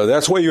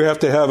 That's why you have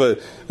to have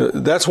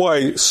that's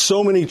why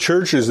so many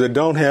churches that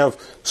don't have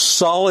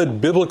solid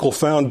biblical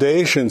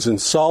foundations and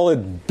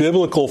solid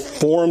biblical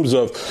forms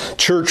of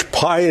church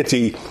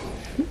piety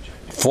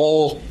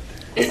fall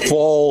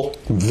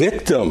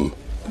victim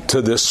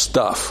to this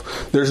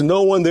stuff. There's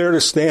no one there to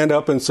stand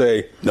up and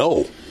say,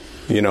 no.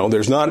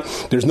 There's not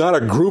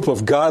a group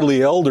of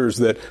godly elders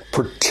that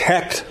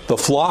protect the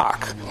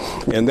flock,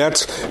 and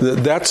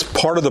that's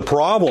part of the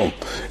problem.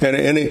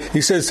 And he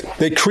says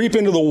they creep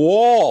into the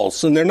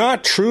walls, and they're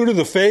not true to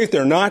the faith.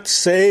 They're not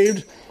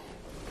saved,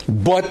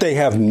 but they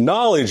have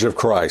knowledge of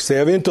Christ. They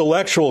have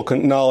intellectual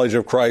knowledge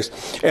of Christ,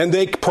 and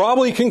they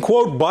probably can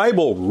quote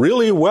Bible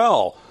really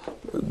well.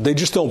 They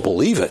just don't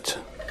believe it.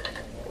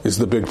 Is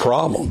the big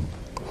problem.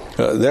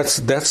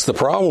 That's the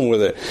problem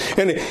with it.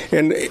 And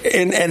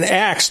in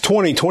Acts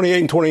 20, 28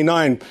 and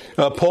 29,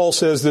 Paul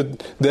says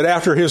that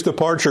after his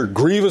departure,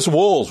 grievous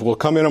wolves will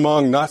come in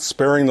among, not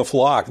sparing the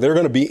flock. They're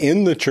going to be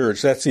in the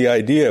church. That's the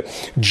idea.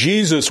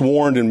 Jesus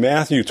warned in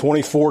Matthew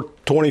 24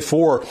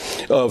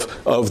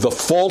 of the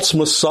false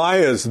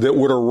messiahs that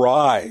would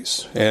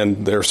arise.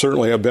 And there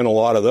certainly have been a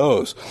lot of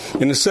those.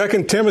 In the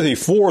 2 Timothy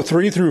 4,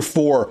 3 through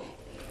 4,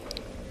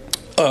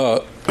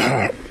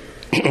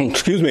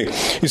 excuse me.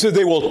 He said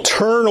they will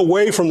turn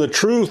away from the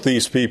truth,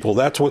 these people.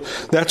 That's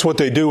what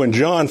they do. In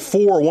John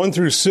 4, 1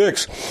 through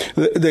 6,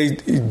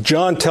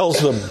 John tells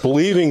the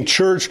believing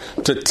church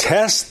to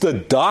test the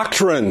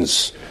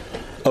doctrines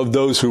of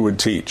those who would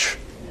teach.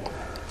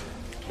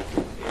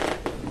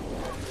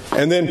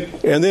 And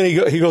then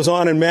he goes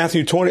on in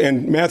Matthew 20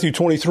 and Matthew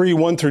 23,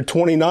 1 through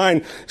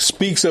 29,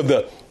 speaks of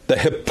the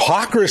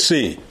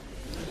hypocrisy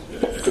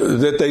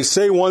that they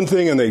say one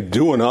thing and they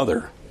do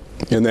another.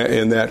 In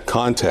that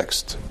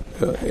context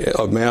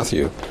of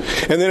Matthew.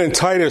 And then in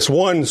Titus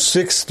 1,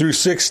 6 through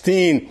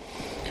 16,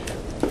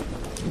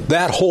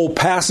 that whole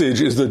passage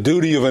is the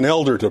duty of an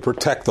elder to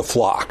protect the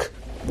flock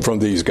from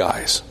these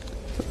guys.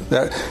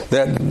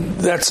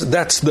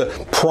 That's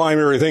the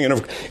primary thing.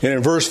 And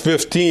in verse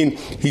 15,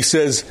 he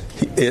says,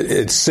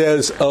 it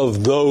says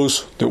of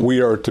those that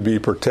we are to be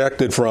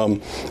protected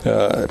from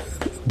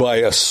by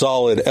a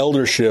solid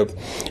eldership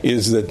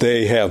is that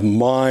they have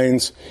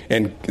minds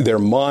and their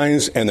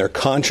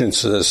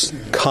conscience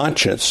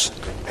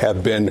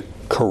have been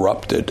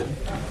corrupted.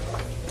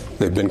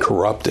 They've been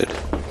corrupted.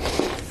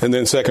 And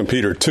then 2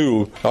 Peter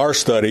 2, our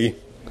study,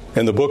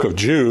 and the book of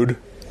Jude,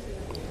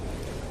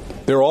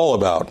 they're all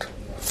about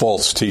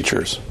false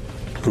teachers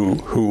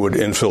who would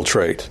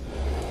infiltrate.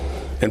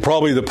 And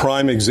probably the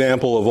prime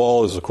example of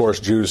all is, of course,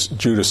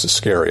 Judas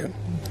Iscariot.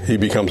 He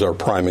becomes our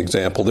prime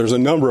example. There's a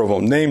number of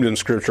them named in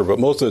Scripture, but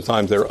most of the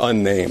time they're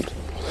unnamed.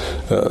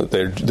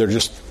 They're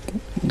just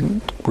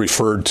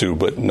referred to,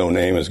 but no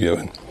name is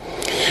given.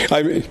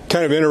 I'm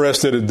kind of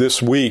interested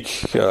this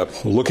week,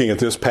 looking at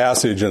this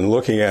passage and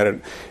looking at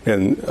it,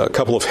 and a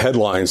couple of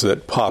headlines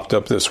that popped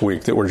up this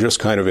week that were just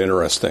kind of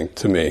interesting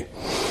to me.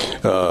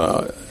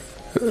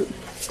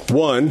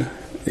 One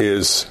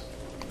is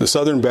the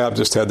Southern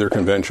Baptists had their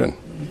convention.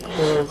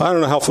 I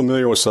don't know how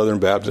familiar with Southern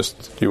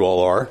Baptists you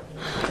all are,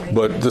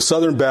 but the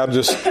Southern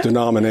Baptist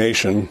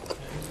denomination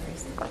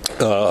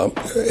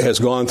has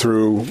gone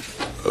through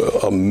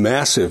a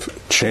massive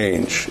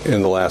change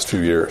in the last few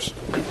years.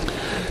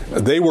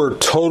 They were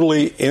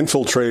totally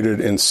infiltrated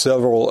in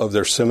several of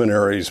their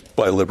seminaries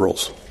by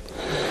liberals.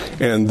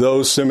 And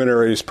those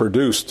seminaries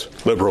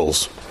produced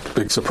liberals.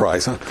 Big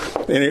surprise, huh?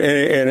 And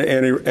at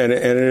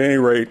any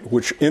rate,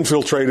 which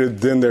infiltrated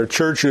then their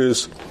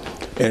churches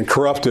and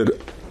corrupted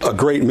a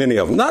great many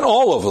of them. Not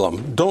all of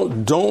them.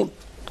 Don't.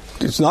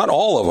 It's not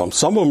all of them.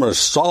 Some of them are as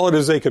solid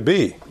as they could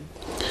be.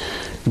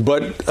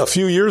 But a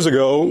few years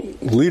ago,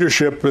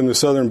 leadership in the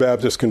Southern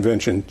Baptist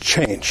Convention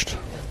changed.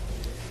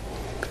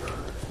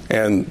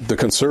 And the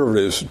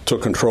conservatives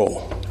took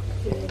control.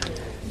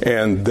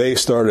 And they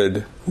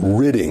started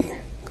ridding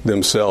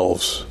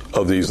themselves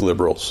of these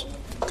liberals.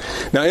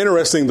 Now,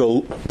 interesting, the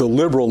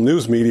liberal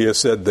news media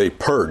said they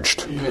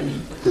purged.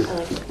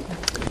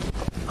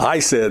 I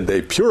said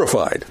they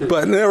purified.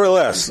 But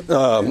nevertheless,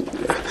 both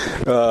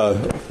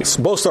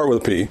start with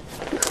a P.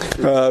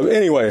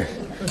 Anyway,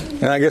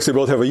 and I guess they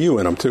both have a U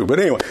in them too. But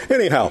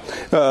anyhow,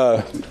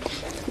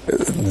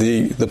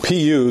 the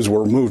PUs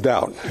were moved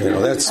out.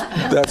 That's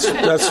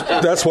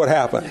what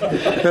happened.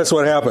 That's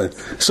what happened.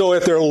 So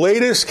at their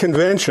latest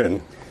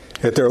convention,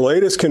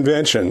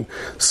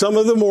 some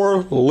of the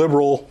more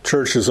liberal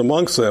churches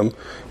amongst them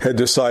had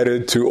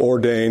decided to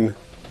ordain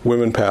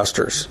women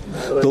pastors.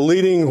 The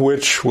leading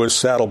which was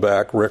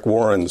Saddleback, Rick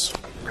Warren's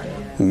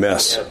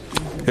mess.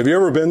 Have you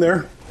ever been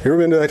there? You ever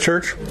been to that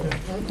church?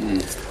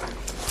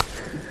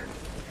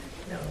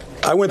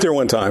 I went there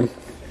one time,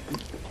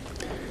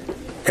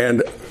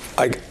 and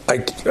I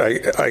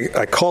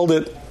called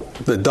it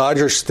the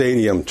Dodger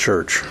Stadium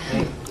Church.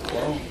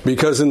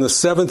 Because in the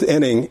seventh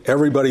inning,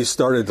 everybody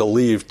started to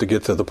leave to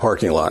get to the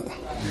parking lot.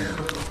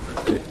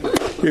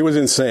 It was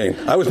insane.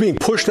 I was being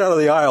pushed out of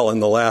the aisle in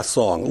the last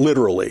song,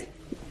 literally,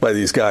 by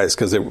these guys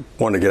because they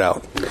wanted to get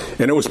out.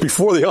 And it was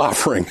before the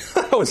offering.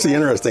 That was the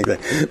interesting thing.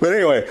 But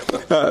anyway,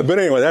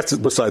 that's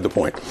beside the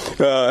point.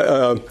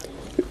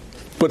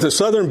 But the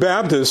Southern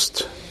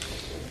Baptist,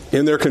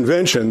 in their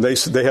convention, they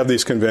have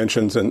these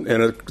conventions, and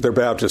they're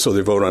Baptist, so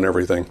they vote on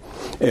everything.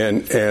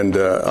 And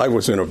I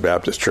was in a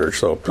Baptist church,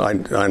 so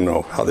I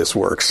know how this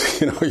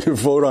works. You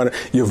vote on it.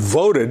 You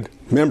voted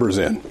members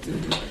in.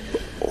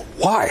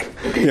 Why?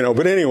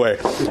 But anyway,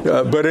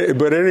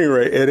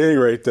 at any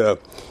rate,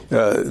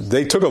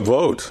 they took a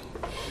vote,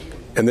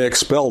 and they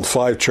expelled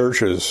 5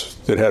 churches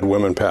that had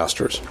women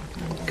pastors.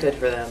 Good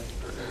for them.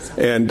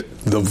 And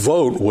the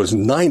vote was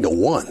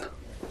 9-1.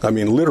 I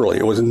mean, literally,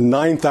 it was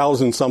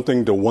 9,000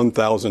 something to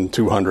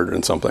 1,200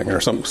 and something, or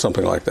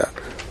something like that.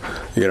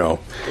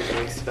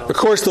 Of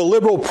course, the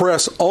liberal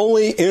press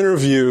only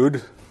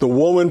interviewed the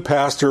woman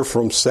pastor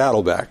from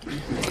Saddleback.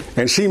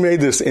 And she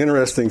made this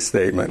interesting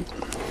statement.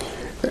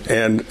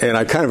 And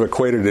I kind of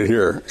equated it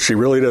here. She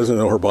really doesn't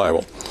know her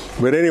Bible.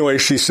 But anyway,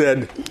 she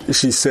said,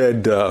 big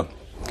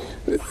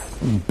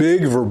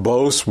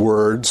verbose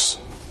words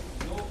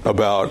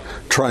about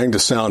trying to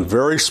sound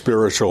very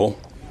spiritual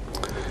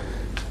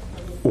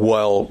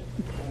while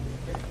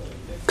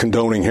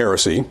condoning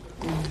heresy.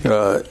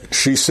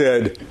 She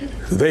said,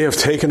 they have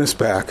taken us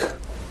back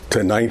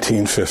to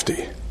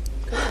 1950.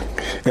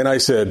 And I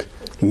said,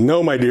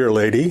 no, my dear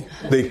lady,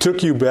 they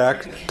took you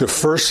back to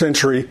 1st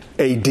century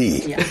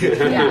A.D.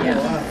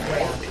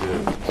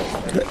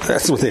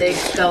 That's what they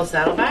spelled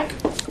Saddleback?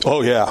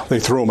 Oh yeah, they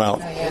threw them out.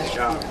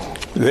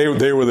 They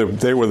were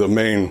the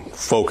main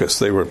focus.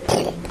 They're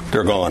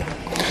gone.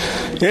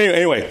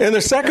 Anyway, and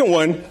the second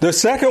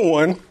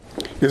one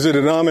is a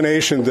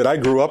denomination that I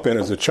grew up in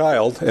as a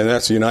child, and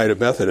that's the United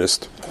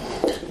Methodist,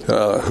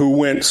 who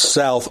went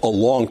south a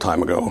long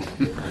time ago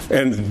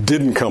and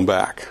didn't come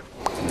back.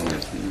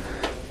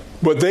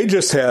 But they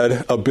just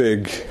had a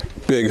big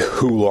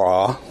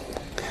hoorah,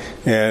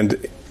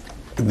 and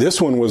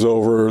this one was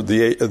over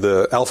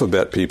the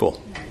alphabet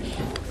people,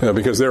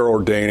 because they're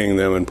ordaining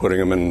them and putting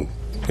them in,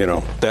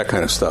 that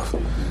kind of stuff.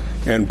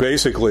 And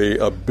basically,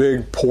 a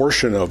big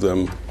portion of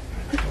them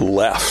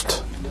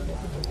left.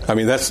 I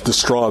mean, that's the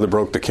straw that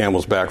broke the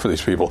camel's back for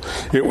these people.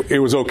 It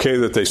was okay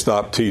that they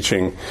stopped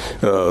teaching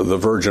the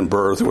virgin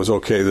birth. It was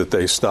okay that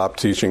they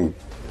stopped teaching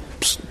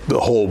the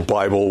whole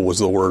Bible was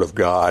the Word of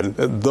God.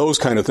 Those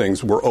kind of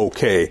things were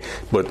okay,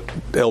 but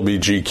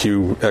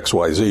LBGQ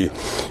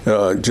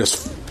XYZ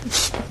just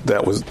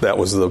that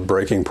was the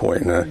breaking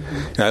point. And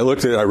I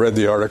read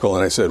the article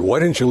and I said, why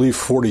didn't you leave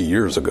 40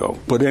 years ago?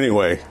 But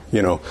anyway,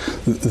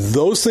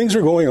 those things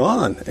are going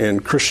on in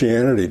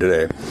Christianity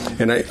today.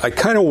 And I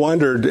kind of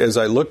wondered as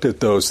I looked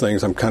at those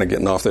things, I'm kind of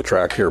getting off the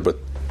track here, but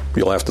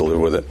you'll have to live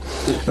with it.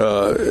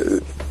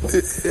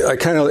 I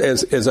kind of,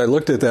 as I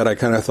looked at that, I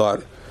kind of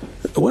thought,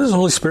 what is the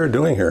Holy Spirit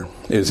doing here?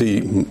 Is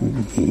he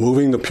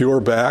moving the pure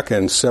back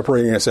and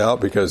separating us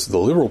out? Because the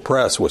liberal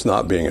press was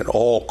not being at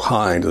all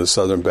kind to the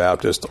Southern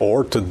Baptists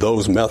or to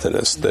those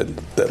Methodists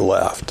that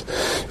left.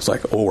 It's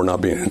like, we're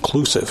not being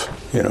inclusive,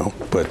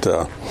 But it's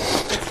a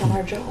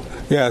hard job.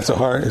 Yeah, it's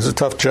a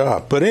tough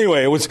job. But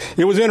anyway, it was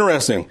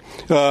interesting.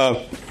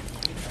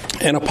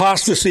 An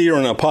apostasy or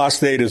an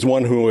apostate is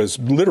one who is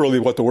literally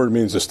what the word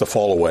means is to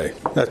fall away.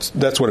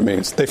 That's what it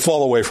means. They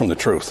fall away from the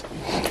truth.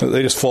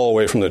 They just fall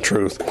away from the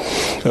truth.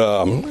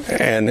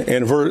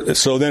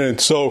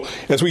 So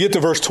as we get to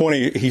verse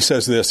 20, he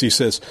says this. He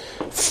says,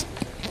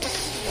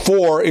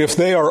 "For if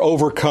they are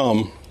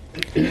overcome,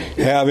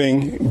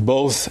 having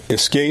both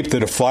escaped the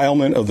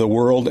defilement of the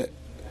world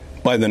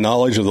by the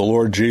knowledge of the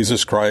Lord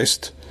Jesus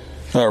Christ."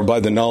 Or by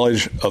the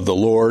knowledge of the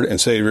Lord and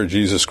Savior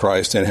Jesus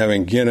Christ, and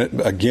having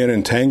again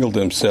entangled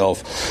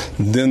himself,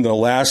 then the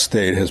last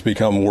state has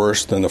become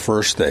worse than the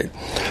first state.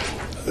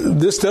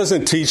 This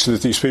doesn't teach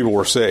that these people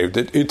were saved.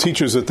 It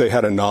teaches that they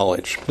had a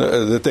knowledge,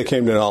 that they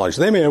came to knowledge.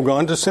 They may have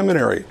gone to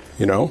seminary,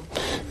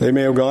 They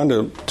may have gone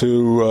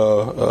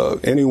to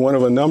any one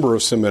of a number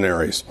of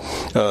seminaries.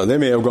 They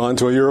may have gone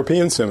to a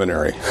European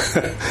seminary,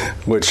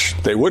 which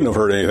they wouldn't have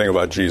heard anything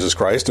about Jesus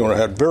Christ. They would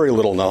have had very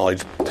little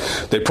knowledge.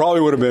 They probably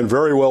would have been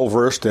very well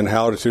versed in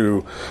how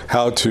to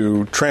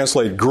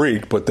translate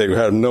Greek, but they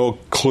had no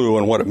clue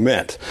on what it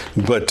meant.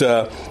 But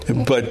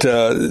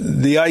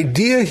the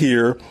idea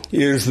here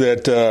is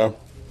that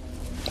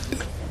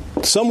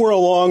somewhere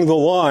along the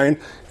line,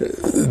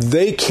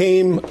 they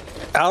came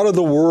out of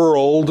the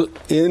world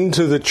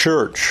into the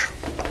church.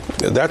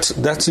 That's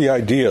the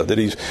idea that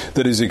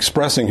he's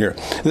expressing here.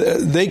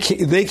 They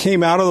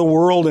came out of the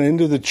world and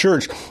into the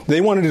church.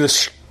 They wanted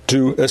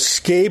to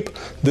escape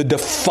the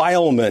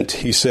defilement,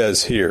 he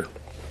says here.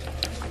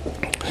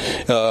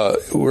 We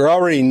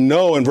already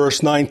know in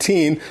verse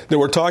 19 that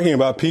we're talking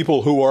about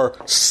people who are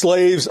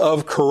slaves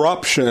of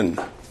corruption.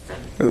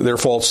 They're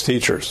false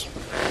teachers.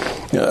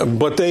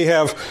 But they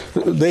have,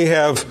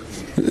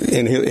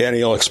 and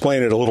he'll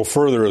explain it a little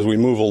further as we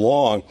move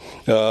along,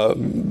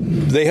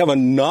 they have a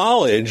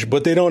knowledge,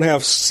 but they don't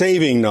have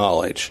saving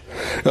knowledge.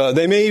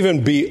 They may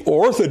even be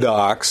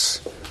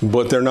orthodox,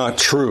 but they're not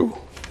true.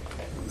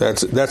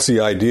 That's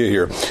the idea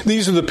here.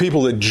 These are the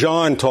people that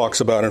John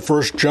talks about in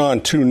 1 John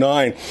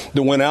 2:9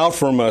 that went out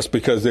from us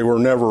because they were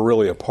never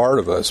really a part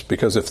of us,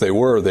 because if they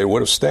were, they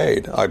would have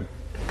stayed. I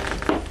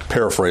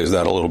paraphrase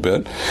that a little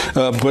bit.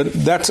 But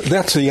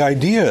that's the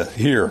idea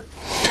here.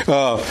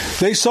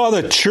 They saw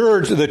the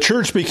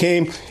church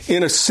became,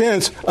 in a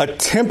sense, a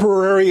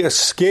temporary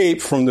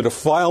escape from the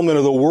defilement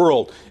of the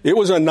world. It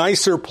was a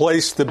nicer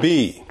place to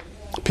be.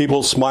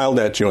 People smiled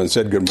at you and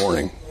said good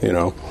morning.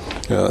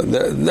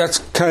 That's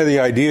kind of the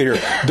idea here.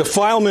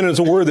 Defilement is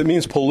a word that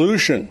means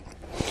pollution.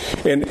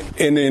 And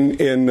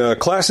in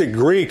classic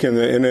Greek and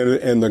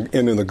in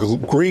the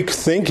Greek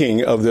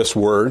thinking of this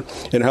word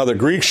and how the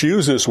Greeks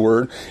use this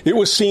word, it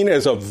was seen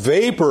as a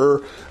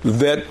vapor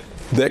that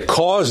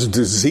caused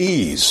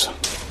disease.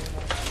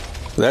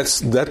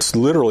 That's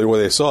literally what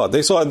they saw.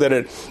 They saw that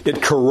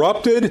it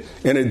corrupted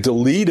and it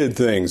deleted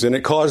things and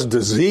it caused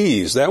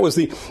disease. That was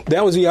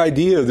the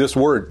idea of this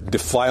word,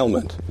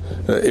 defilement.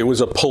 It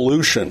was a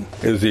pollution,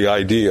 is the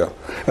idea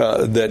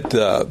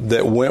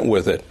that went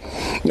with it.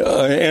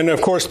 And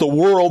of course, the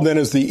world then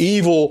is the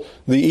evil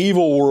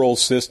world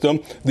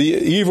system. The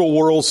evil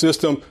world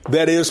system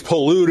that is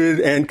polluted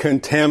and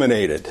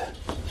contaminated.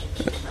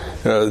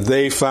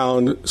 They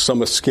found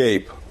some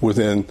escape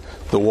within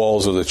the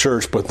walls of the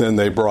church, but then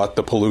they brought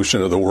the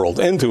pollution of the world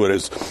into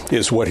it,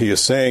 is what he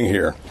is saying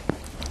here.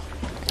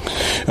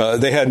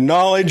 They had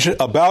knowledge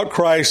about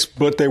Christ,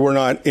 but they were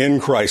not in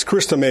Christ.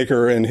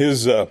 Christamaker, in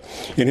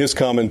his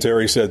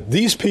commentary, said,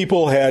 these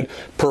people had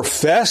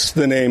professed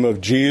the name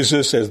of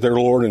Jesus as their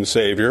Lord and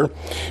Savior,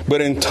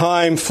 but in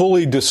time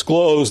fully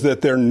disclosed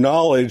that their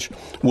knowledge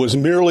was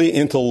merely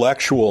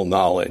intellectual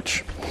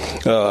knowledge.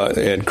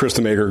 And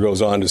Christamaker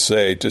goes on to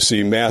say, to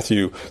see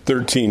Matthew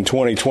 13,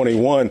 20,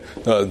 21,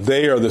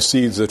 they are the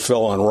seeds that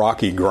fell on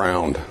rocky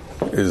ground.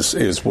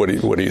 Is what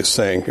he is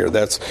saying here.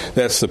 That's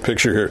the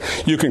picture here.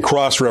 You can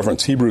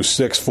cross-reference Hebrews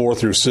 6, 4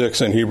 through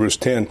 6 and Hebrews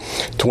 10,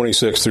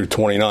 26 through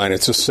 29.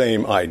 It's the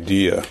same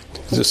idea.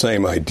 It's the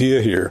same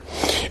idea here.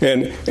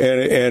 And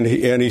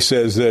he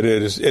says that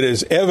it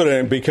is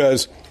evident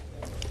because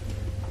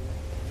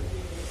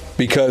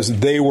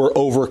they were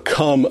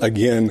overcome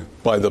again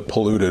by the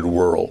polluted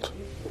world.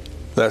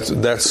 That's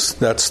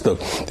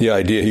the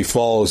idea. He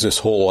follows this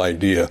whole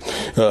idea.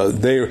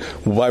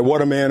 By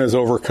what a man is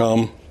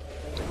overcome,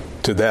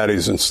 to that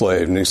he's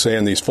enslaved. And he's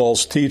saying these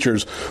false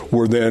teachers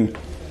were then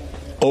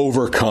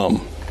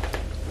overcome.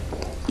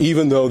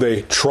 Even though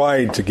they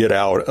tried to get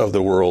out of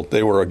the world,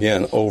 they were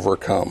again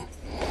overcome.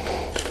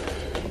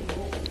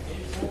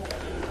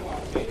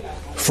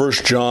 1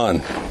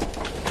 John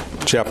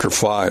chapter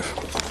 5,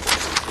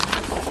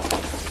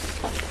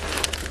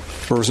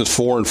 verses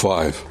 4 and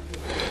 5.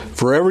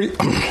 For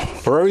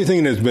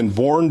everything that has been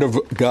born of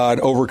God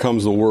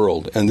overcomes the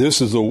world, and this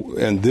is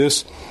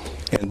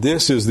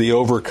the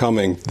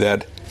overcoming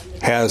that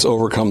has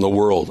overcome the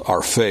world,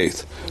 our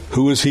faith.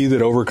 Who is he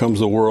that overcomes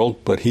the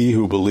world but he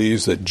who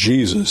believes that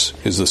Jesus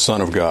is the Son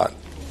of God?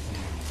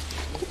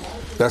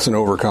 That's an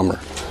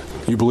overcomer.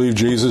 You believe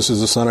Jesus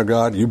is the Son of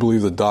God, you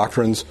believe the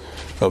doctrines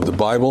of the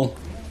Bible,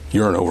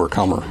 you're an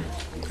overcomer.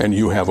 And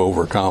you have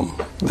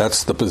overcome.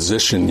 That's the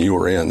position you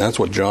are in. That's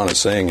what John is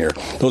saying here.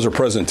 Those are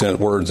present tense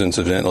words,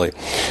 incidentally.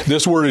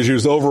 This word is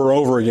used over and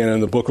over again in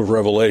the book of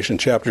Revelation,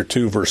 chapter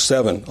 2, verse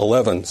 7,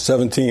 11,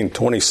 17,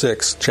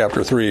 26,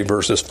 chapter 3,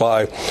 verses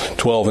 5,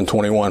 12, and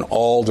 21,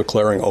 all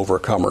declaring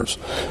overcomers,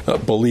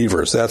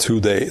 believers. That's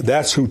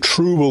who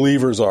true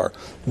believers are.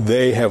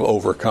 They have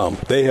overcome.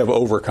 They have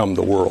overcome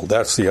the world.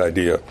 That's the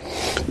idea.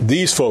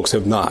 Then folks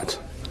have not.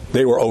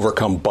 They were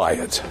overcome by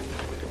it.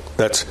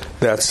 That's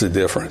the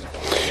difference.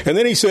 And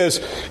then he says,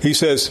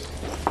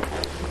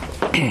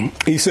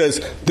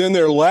 then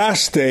their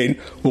last state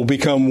will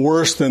become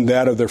worse than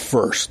that of their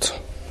first.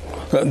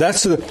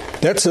 That's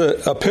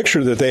a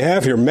picture that they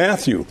have here.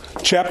 Matthew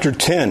chapter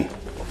 10.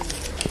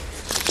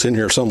 It's in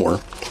here somewhere.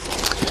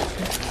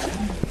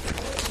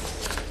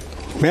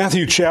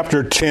 Matthew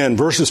chapter 10,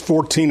 verses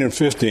 14 and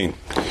 15.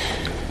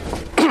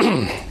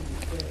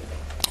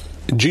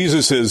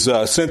 Jesus has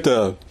sent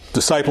the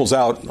disciples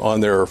out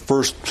on their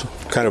first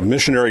kind of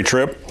missionary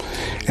trip,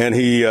 and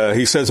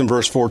he says in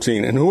verse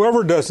 14, and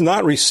whoever does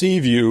not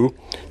receive you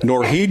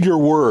nor heed your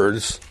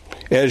words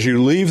as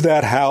you leave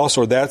that house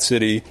or that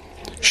city,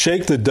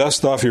 shake the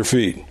dust off your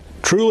feet.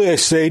 Truly I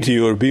say to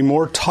you, it would be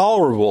more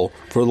tolerable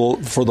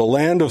for the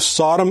land of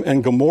Sodom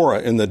and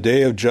Gomorrah in the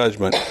day of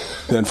judgment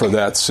than for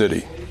that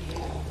city.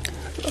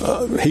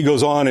 He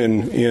goes on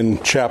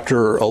in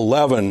chapter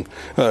 11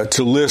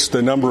 to list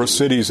the number of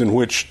cities in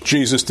which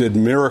Jesus did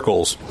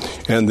miracles,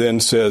 and then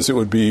says it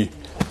would be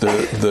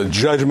the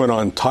judgment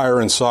on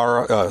Tyre and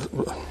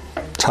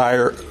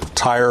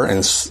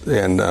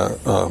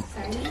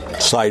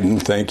Sidon.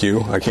 Thank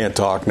you. I can't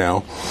talk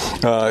now.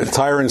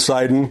 Tyre and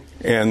Sidon,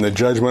 and the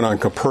judgment on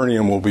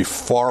Capernaum will be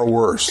far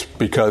worse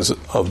because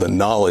of the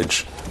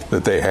knowledge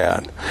that they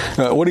had.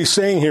 What he's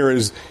saying here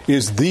is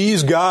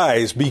these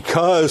guys,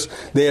 because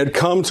they had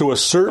come to a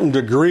certain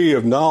degree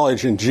of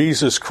knowledge in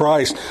Jesus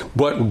Christ,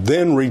 but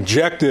then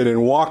rejected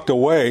and walked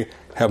away,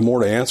 have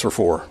more to answer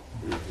for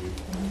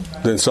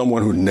than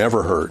someone who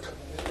never heard.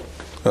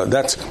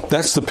 That's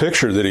the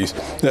picture that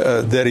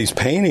he's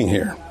painting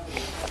here.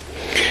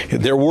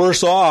 They're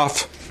worse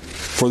off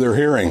for their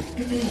hearing,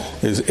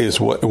 is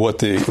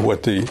what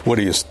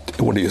he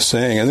is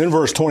saying. And then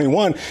verse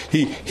 21,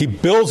 he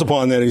builds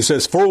upon that. He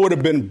says, "For it would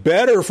have been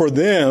better for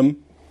them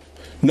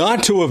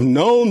not to have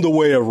known the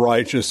way of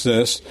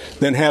righteousness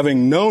than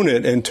having known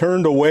it and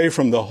turned away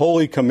from the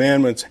holy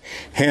commandments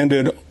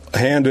handed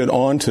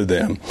on to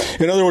them."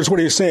 In other words, what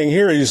he's saying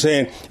here, he's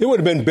saying it would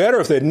have been better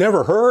if they'd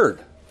never heard.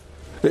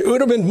 It would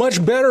have been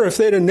much better if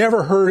they'd have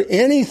never heard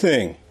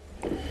anything.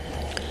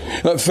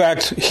 In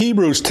fact,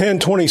 Hebrews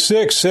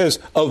 10:26 says,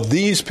 of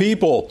these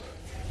people,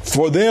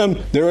 for them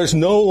there is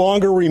no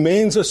longer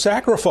remains a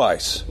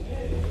sacrifice.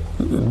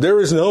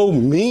 no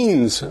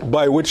means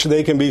by which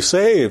they can be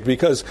saved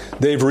because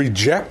they've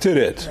rejected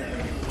it.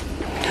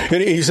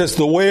 And he says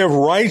the way of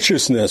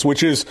righteousness,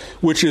 which is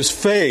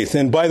faith,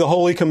 and by the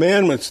holy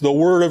commandments, the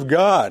Word of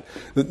God.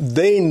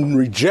 They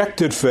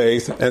rejected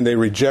faith and they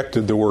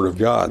rejected the Word of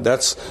God.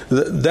 That's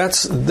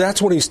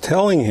what he's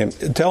telling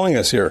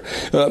us here.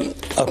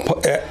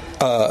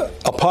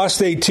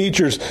 Apostate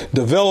teachers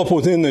develop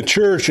within the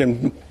church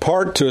in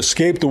part to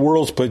escape the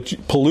world's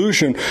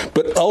pollution,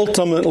 but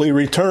ultimately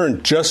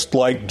return just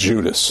like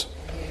Judas.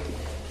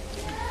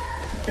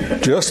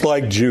 Just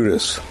like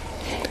Judas.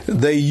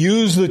 They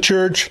use the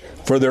church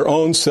for their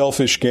own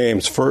selfish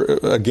gains.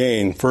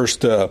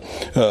 First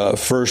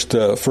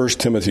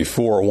Timothy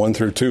 4, 1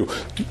 through 2.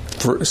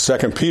 2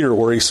 Peter,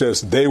 where he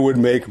says, they would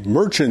make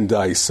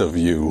merchandise of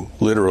you,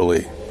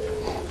 literally.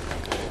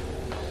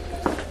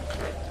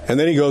 And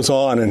then he goes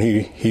on and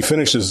he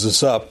finishes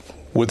this up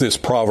with this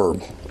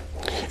proverb.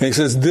 And he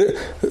says,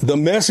 the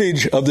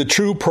message of the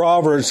true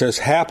Proverbs has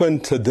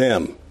happened to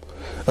them.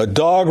 A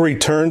dog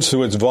returns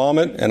to its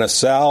vomit, and a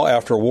sow,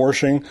 after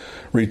washing,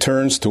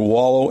 returns to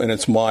wallow in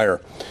its mire.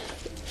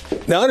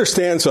 Now,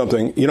 understand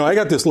something. You know, I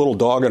got this little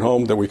dog at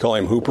home that we call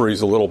him Hooper.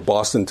 He's a little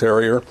Boston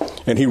Terrier,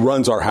 and he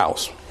runs our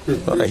house.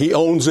 He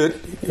owns it,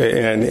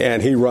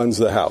 and he runs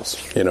the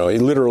house. You know, he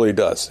literally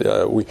does.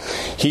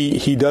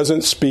 He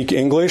doesn't speak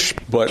English,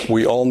 but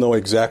we all know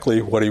exactly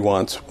what he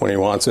wants when he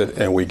wants it,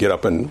 and we get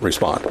up and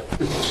respond.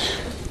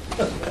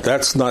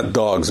 That's not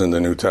dogs in the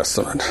New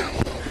Testament.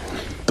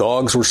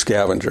 Dogs were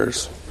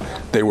scavengers.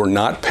 They were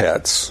not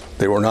pets.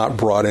 They were not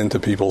brought into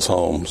people's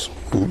homes.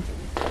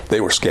 They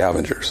were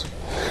scavengers.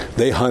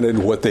 They hunted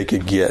what they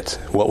could get,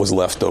 what was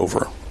left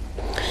over.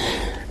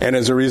 And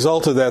as a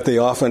result of that, they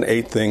often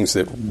ate things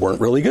that weren't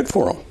really good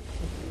for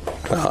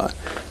them.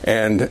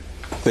 And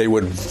they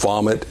would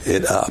vomit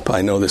it up.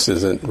 I know this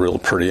isn't real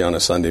pretty on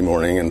a Sunday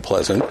morning and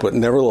pleasant, but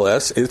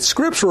nevertheless, it's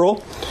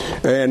scriptural.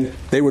 And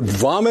they would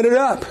vomit it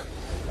up.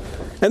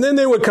 And then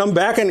they would come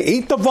back and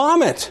eat the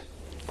vomit.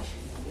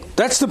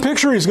 That's the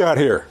picture he's got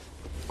here.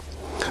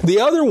 The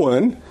other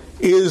one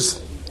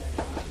is,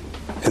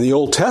 in the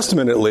Old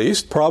Testament at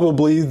least,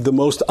 probably the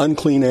most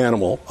unclean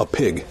animal, a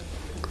pig.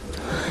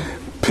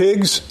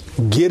 Pigs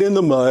get in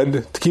the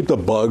mud to keep the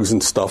bugs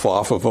and stuff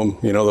off of them,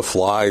 you know, the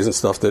flies and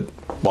stuff that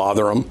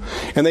bother them.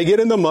 And they get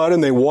in the mud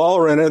and they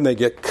wallow in it and they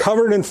get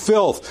covered in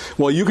filth.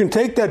 Well, you can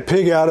take that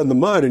pig out of the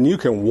mud and you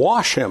can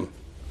wash him.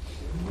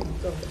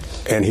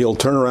 And he'll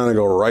turn around and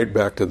go right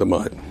back to the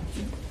mud.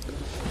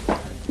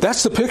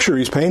 That's the picture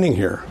he's painting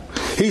here.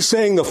 He's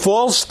saying the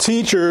false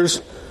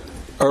teachers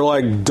are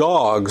like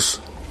dogs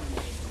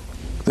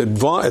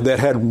that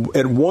had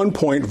at one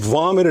point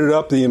vomited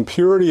up the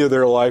impurity of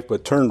their life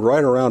but turned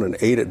right around and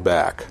ate it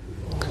back.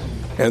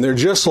 And they're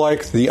just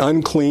like the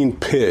unclean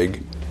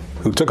pig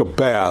who took a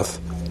bath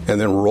and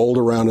then rolled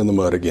around in the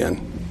mud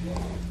again.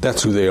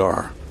 That's who they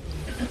are.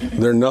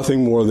 They're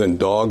nothing more than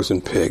dogs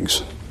and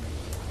pigs.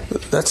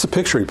 That's the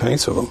picture he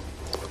paints of them.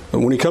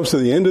 And when he comes to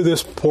the end of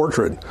this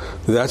portrait,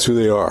 that's who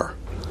they are.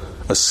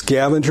 A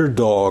scavenger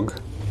dog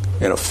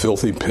and a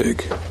filthy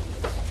pig.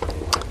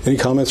 Any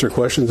comments or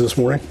questions this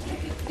morning?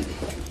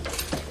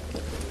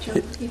 John,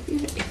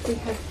 if we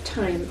have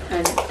time,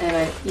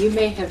 and you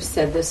may have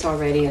said this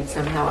already and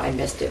somehow I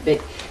missed it,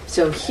 but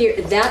so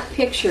here, that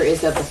picture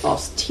is of the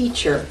false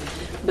teacher,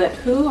 but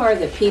who are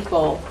the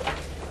people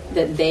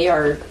that they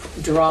are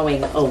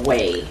drawing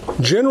away?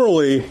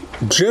 Generally,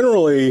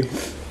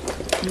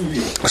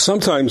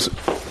 sometimes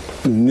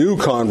new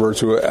converts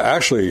who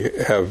actually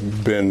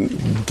have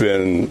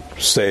been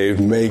saved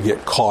may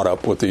get caught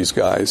up with these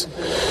guys,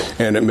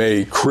 and it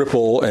may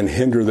cripple and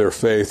hinder their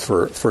faith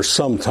for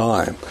some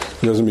time.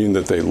 It doesn't mean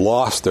that they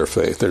lost their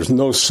faith. There's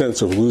no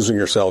sense of losing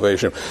your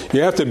salvation.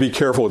 You have to be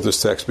careful with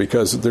this text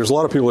because there's a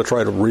lot of people that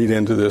try to read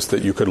into this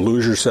that you could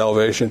lose your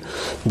salvation,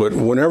 but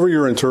whenever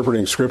you're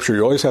interpreting Scripture,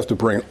 you always have to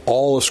bring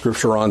all of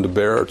Scripture on to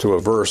bear to a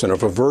verse, and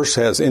if a verse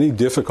has any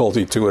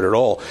difficulty to it at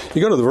all,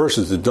 you go to the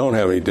verses that don't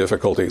have any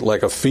difficulty,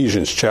 like Ephesians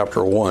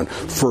chapter 1,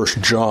 1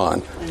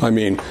 John. I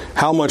mean,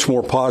 how much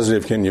more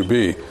positive can you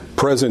be?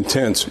 Present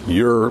tense,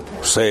 you're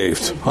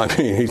saved. I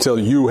mean, he tells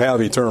you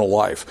have eternal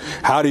life.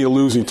 How do you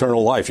lose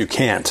eternal life? You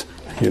can't.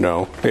 You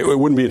know, it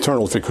wouldn't be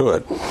eternal if you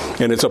could.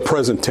 And it's a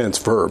present tense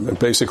verb. And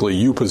basically,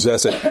 you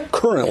possess it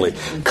currently.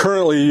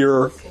 Currently,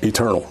 you're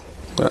eternal.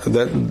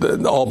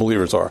 That all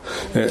believers are,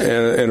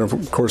 and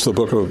of course the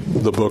book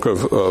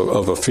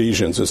of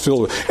Ephesians is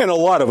filled with, and a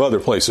lot of other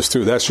places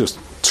too. That's just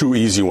two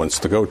easy ones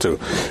to go to,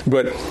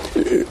 but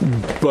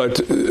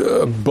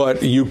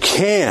you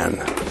can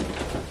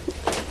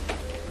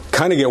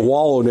kind of get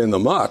wallowed in the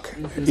muck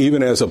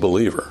even as a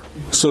believer.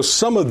 So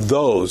some of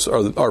those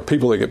are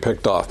people that get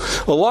picked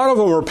off. A lot of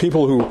them are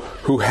people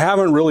who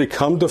haven't really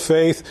come to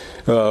faith.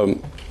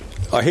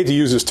 I hate to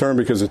use this term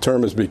because the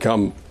term has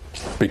become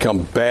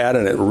bad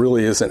and it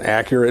really isn't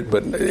accurate,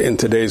 but in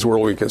today's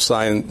world we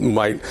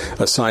might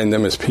assign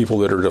them as people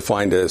that are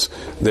defined as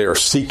they are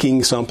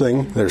seeking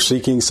something, they're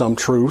seeking some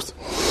truth,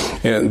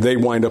 and they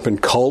wind up in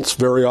cults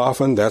very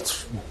often.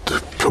 That's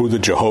who the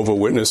Jehovah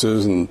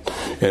Witnesses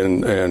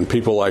and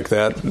people like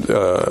that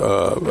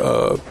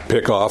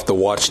pick off. The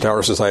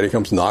Watchtower Society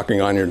comes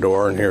knocking on your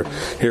door, and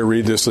here,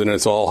 read this, and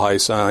it's all high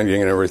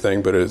sounding and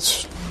everything, but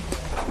it's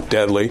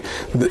deadly.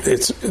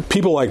 It's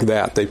people like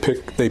that. They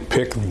pick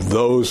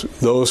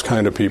those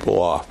kind of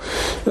people off.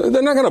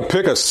 They're not going to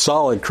pick a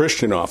solid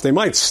Christian off. They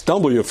might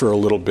stumble you for a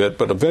little bit,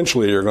 but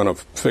eventually you're going to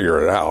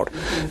figure it out.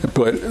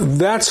 But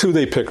that's who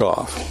they pick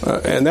off,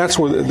 and that's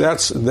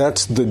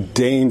the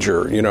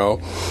danger.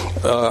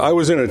 I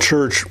was in a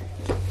church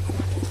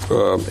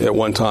at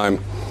one time,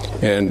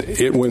 and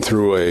it went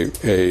through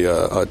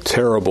a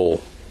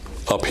terrible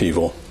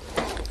upheaval.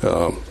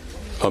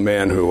 A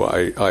man who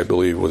I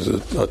believe was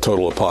a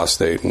total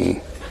apostate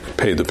and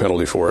paid the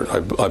penalty for it.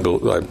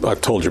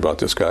 I've told you about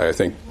this guy. I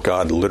think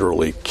God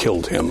literally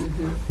killed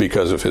him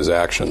because of his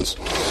actions.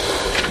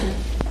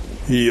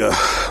 He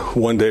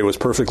one day was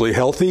perfectly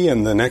healthy,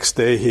 and the next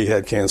day he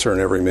had cancer in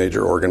every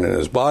major organ in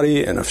his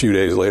body, and a few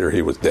days later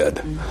he was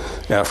dead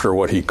after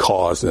what he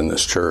caused in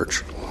this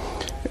church.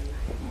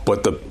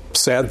 But the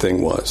sad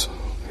thing was,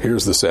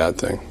 here's the sad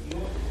thing,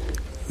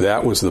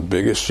 that was the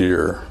biggest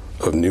year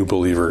of new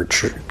believer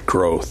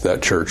growth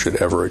that church had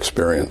ever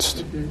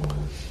experienced.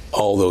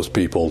 All those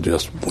people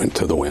just went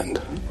to the wind.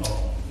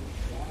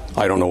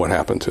 I don't know what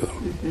happened to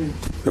them.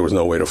 There was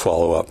no way to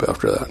follow up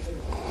after that.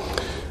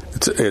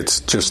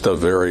 It's just it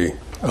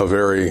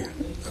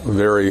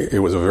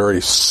was a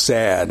very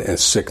sad and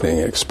sickening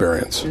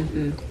experience.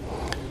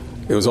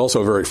 It was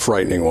also a very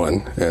frightening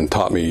one, and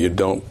taught me you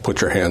don't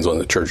put your hands on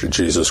the Church of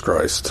Jesus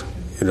Christ.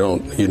 You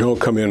don't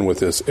come in with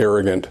this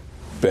arrogant,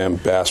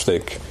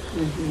 bombastic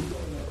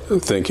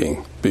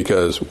thinking,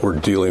 because we're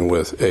dealing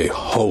with a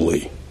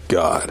holy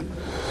God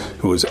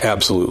who is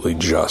absolutely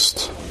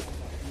just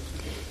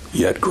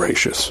yet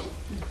gracious,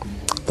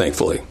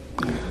 thankfully.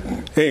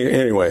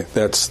 Anyway,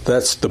 that's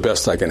the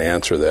best I can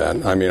answer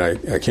that. I mean,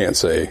 I can't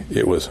say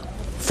it was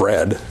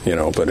Fred,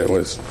 but it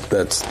was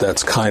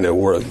that's kind of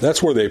where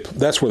they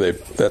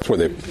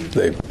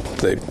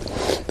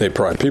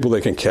pride people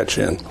they can catch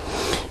in.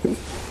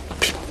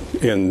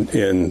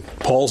 In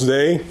Paul's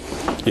day,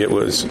 it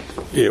was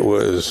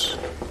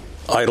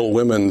idle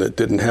women that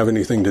didn't have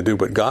anything to do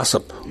but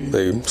gossip.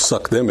 They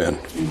sucked them in,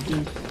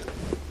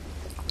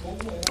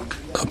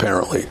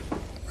 apparently,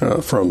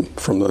 from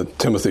the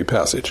Timothy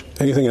passage.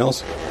 Anything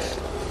else?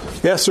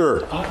 Yes,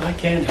 sir. I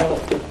can't help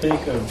but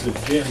think of the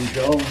Jim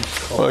Jones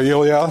call.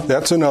 Yeah,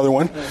 that's another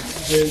one.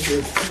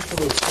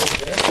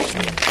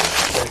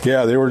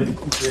 Yeah, they were. And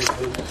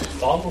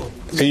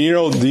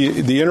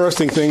the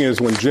interesting thing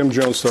is, when Jim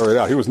Jones started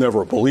out, he was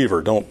never a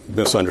believer. Don't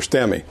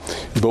misunderstand me.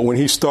 But when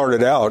he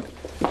started out,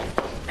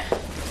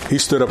 he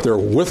stood up there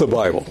with a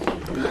Bible.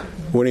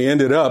 When he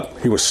ended up,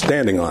 he was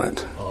standing on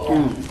it.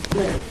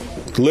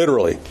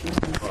 Literally.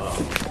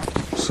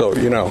 So,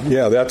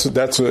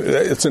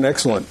 it's an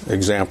excellent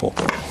example.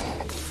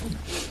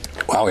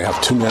 Wow, we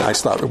have 2 minutes. I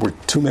thought we're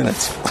 2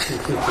 minutes.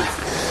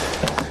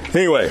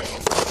 Anyway.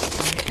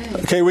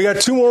 Okay, we got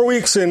 2 more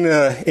weeks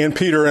in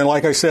Peter, and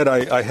like I said,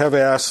 I have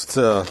asked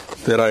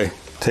that I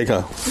take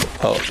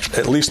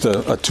at least a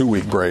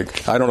 2-week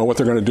break. I don't know what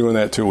they're going to do in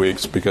that 2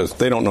 weeks, because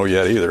they don't know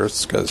yet either.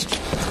 It's because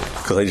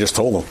I just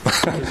told them.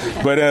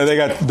 But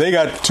they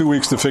got 2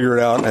 weeks to figure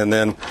it out, and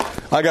then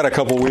I got a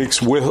couple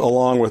weeks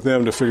along with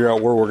them to figure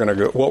out where we're going to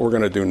go, what we're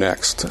going to do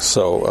next.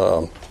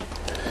 So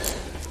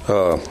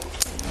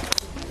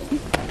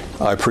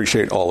I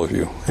appreciate all of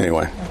you.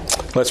 Anyway,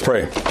 let's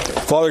pray.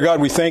 Father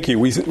God, we thank you.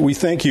 We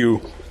thank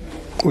you.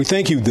 We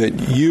thank you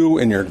that you,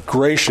 in your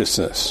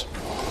graciousness,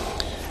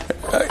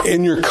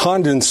 in your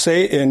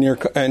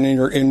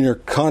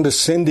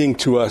condescending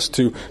to us,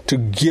 to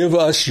give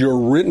us your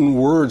written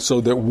word so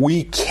that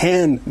we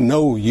can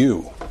know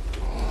you,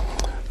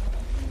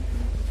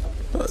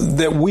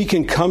 that we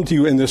can come to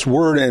you in this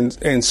word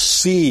and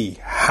see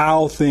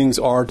how things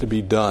are to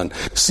be done,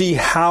 see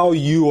how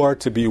you are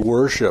to be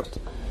worshipped,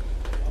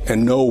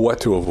 and know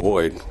what to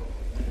avoid.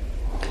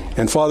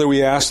 And Father,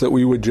 we ask that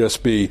we would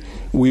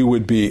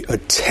be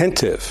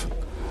attentive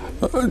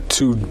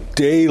to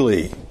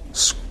daily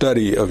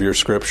study of your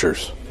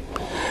scriptures,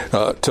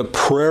 to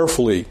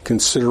prayerfully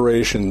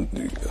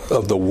consideration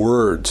of the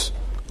words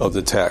of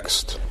the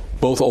text,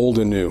 both old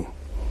and new,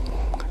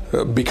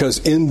 because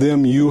in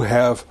them you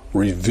have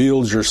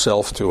revealed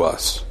yourself to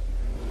us,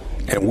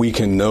 and we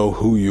can know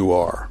who you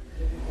are,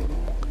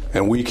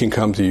 and we can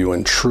come to you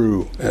in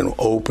true and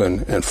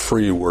open and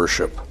free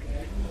worship.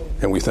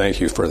 And we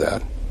thank you for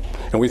that.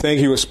 And we thank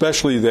you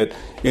especially that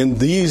in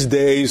these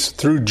days,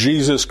 through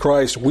Jesus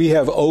Christ, we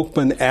have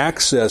open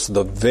access.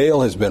 The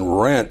veil has been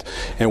rent,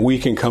 and we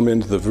can come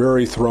into the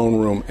very throne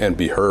room and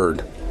be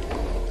heard.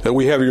 That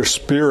we have your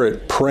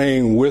Spirit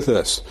praying with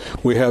us.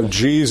 We have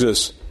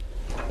Jesus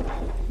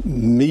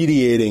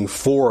mediating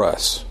for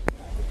us.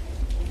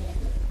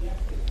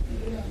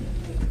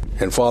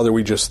 And Father,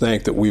 we just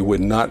thank that we would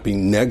not be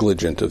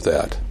negligent of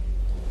that.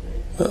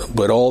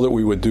 But all that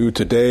we would do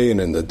today and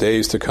in the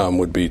days to come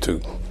would be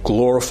to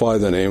glorify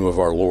the name of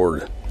our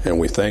Lord. And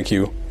we thank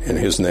you in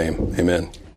his name. Amen.